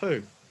doing a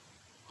poo.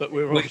 but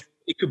we're Well,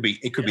 it could be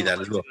that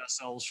as well.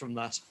 ourselves from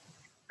that.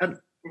 And Is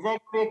there going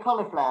to be a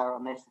cauliflower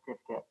on this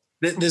certificate?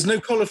 there's no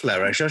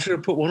cauliflower, actually. I should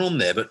have put one on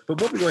there. But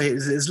what we got here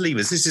is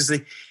lemurs. This is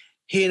the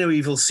hear no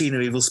evil, see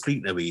no evil,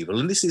 speak no evil.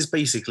 And this is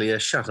basically a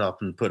shut up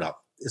and put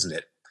up, isn't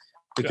it?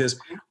 Because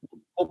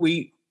what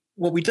we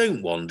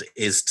don't want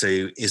is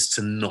to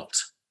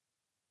not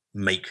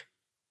make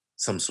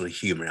some sort of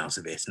humour out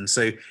of it. And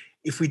so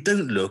if we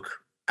don't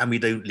look and we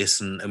don't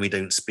listen and we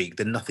don't speak,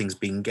 then nothing's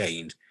being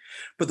gained.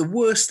 But the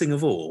worst thing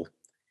of all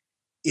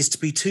is to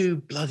be too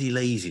bloody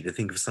lazy to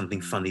think of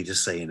something funny to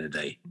say in a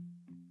day.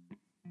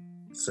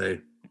 So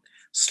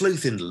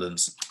sloth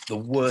indolence, the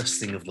worst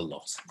thing of the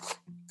lot.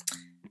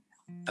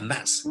 And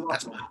that's my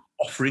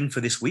offering for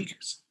this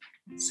week's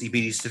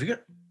CPD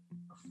certificate.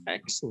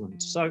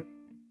 Excellent. So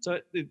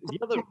the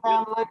other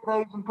download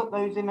those and put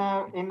those in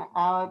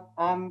our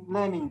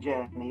learning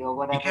journey or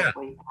whatever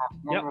we have,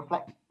 and then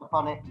reflect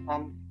upon it.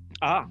 And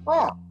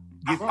well,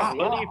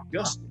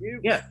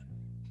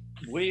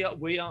 we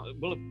are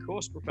well, of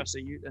course, Professor.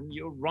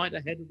 You're right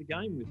ahead of the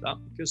game with that,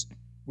 because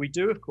we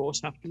do, of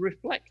course, have to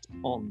reflect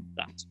on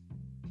that.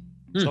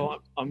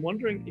 So I'm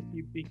wondering if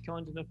you'd be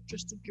kind enough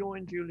just to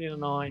join Julian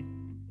and I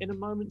in a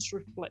moment's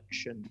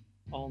reflection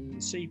on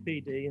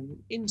CPD and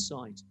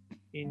insight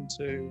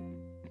into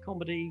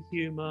comedy,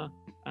 humour,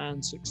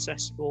 and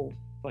successful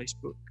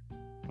Facebook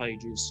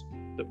pages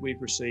that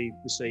we've received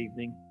this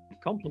evening.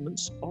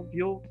 Compliments of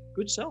your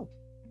good self.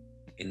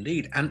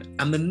 Indeed, and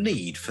the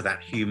need for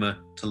that humour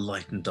to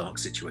lighten dark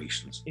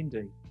situations.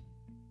 Indeed.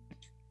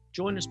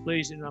 Join us,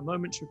 please, in our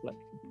moment's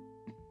reflection.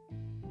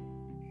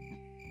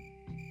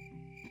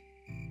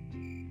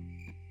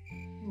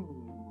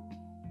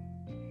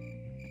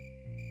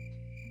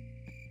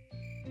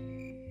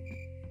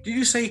 Did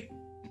you say,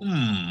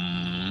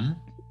 I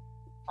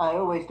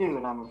always do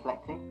when I'm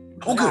reflecting.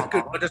 Oh,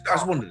 good. I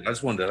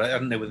just wondered. I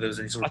didn't know whether there was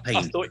any sort of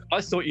pain. I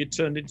thought you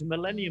turned into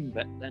Millennium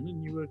Vet then,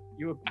 and you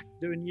were back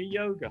doing your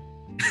yoga.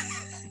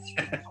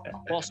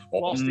 whilst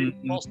in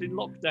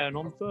lockdown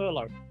on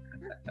furlough.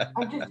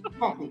 I'm just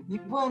checking. You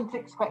weren't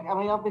expecting. I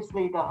mean,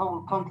 obviously, the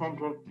whole content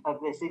of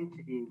this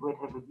interview would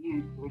have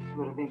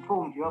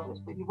informed you of this,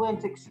 but you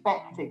weren't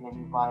expecting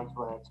any wise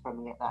words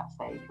from me at that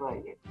stage, were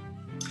you?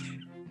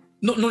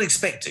 Not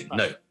expecting.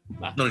 No.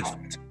 Not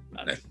expecting.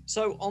 No.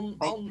 So on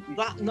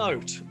that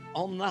note,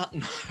 on that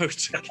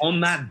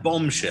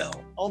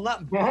bombshell, on that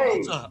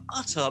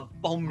utter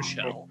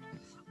bombshell,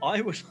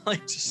 I would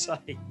like to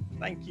say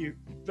thank you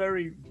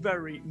very,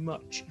 very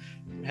much,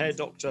 Herr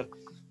Dr.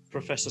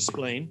 Professor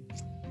Spleen,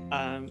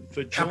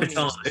 for joining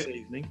us this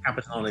evening.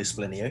 Capitale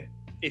Splenio.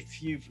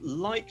 If you've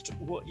liked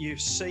what you've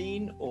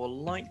seen or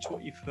liked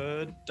what you've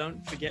heard,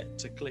 don't forget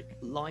to click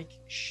like,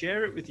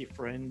 share it with your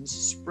friends,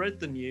 spread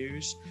the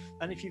news,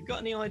 and if you've got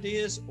any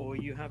ideas or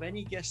you have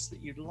any guests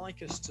that you'd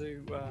like us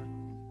to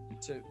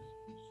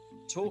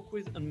talk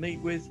with and meet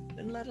with,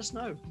 then let us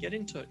know. Get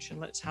in touch and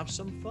let's have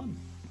some fun.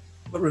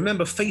 But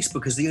remember,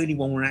 Facebook is the only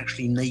one we're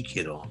actually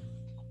naked on.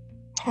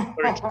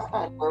 Very true.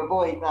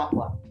 Avoid that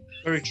one.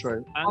 Very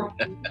true. And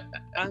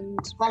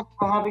thanks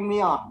for having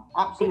me on.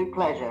 Absolute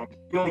pleasure.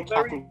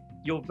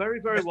 You're very,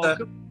 very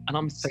welcome. And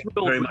I'm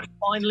thrilled we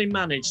finally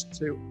managed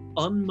to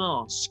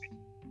unmask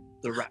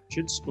the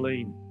Raptured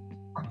Spleen.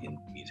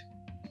 Indeed.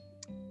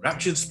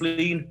 Raptured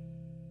Spleen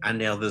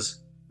and the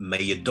others,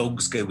 may your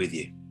dogs go with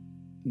you.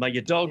 May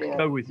your dog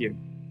go with you.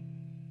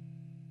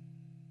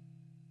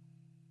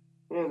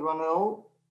 Here's one and all.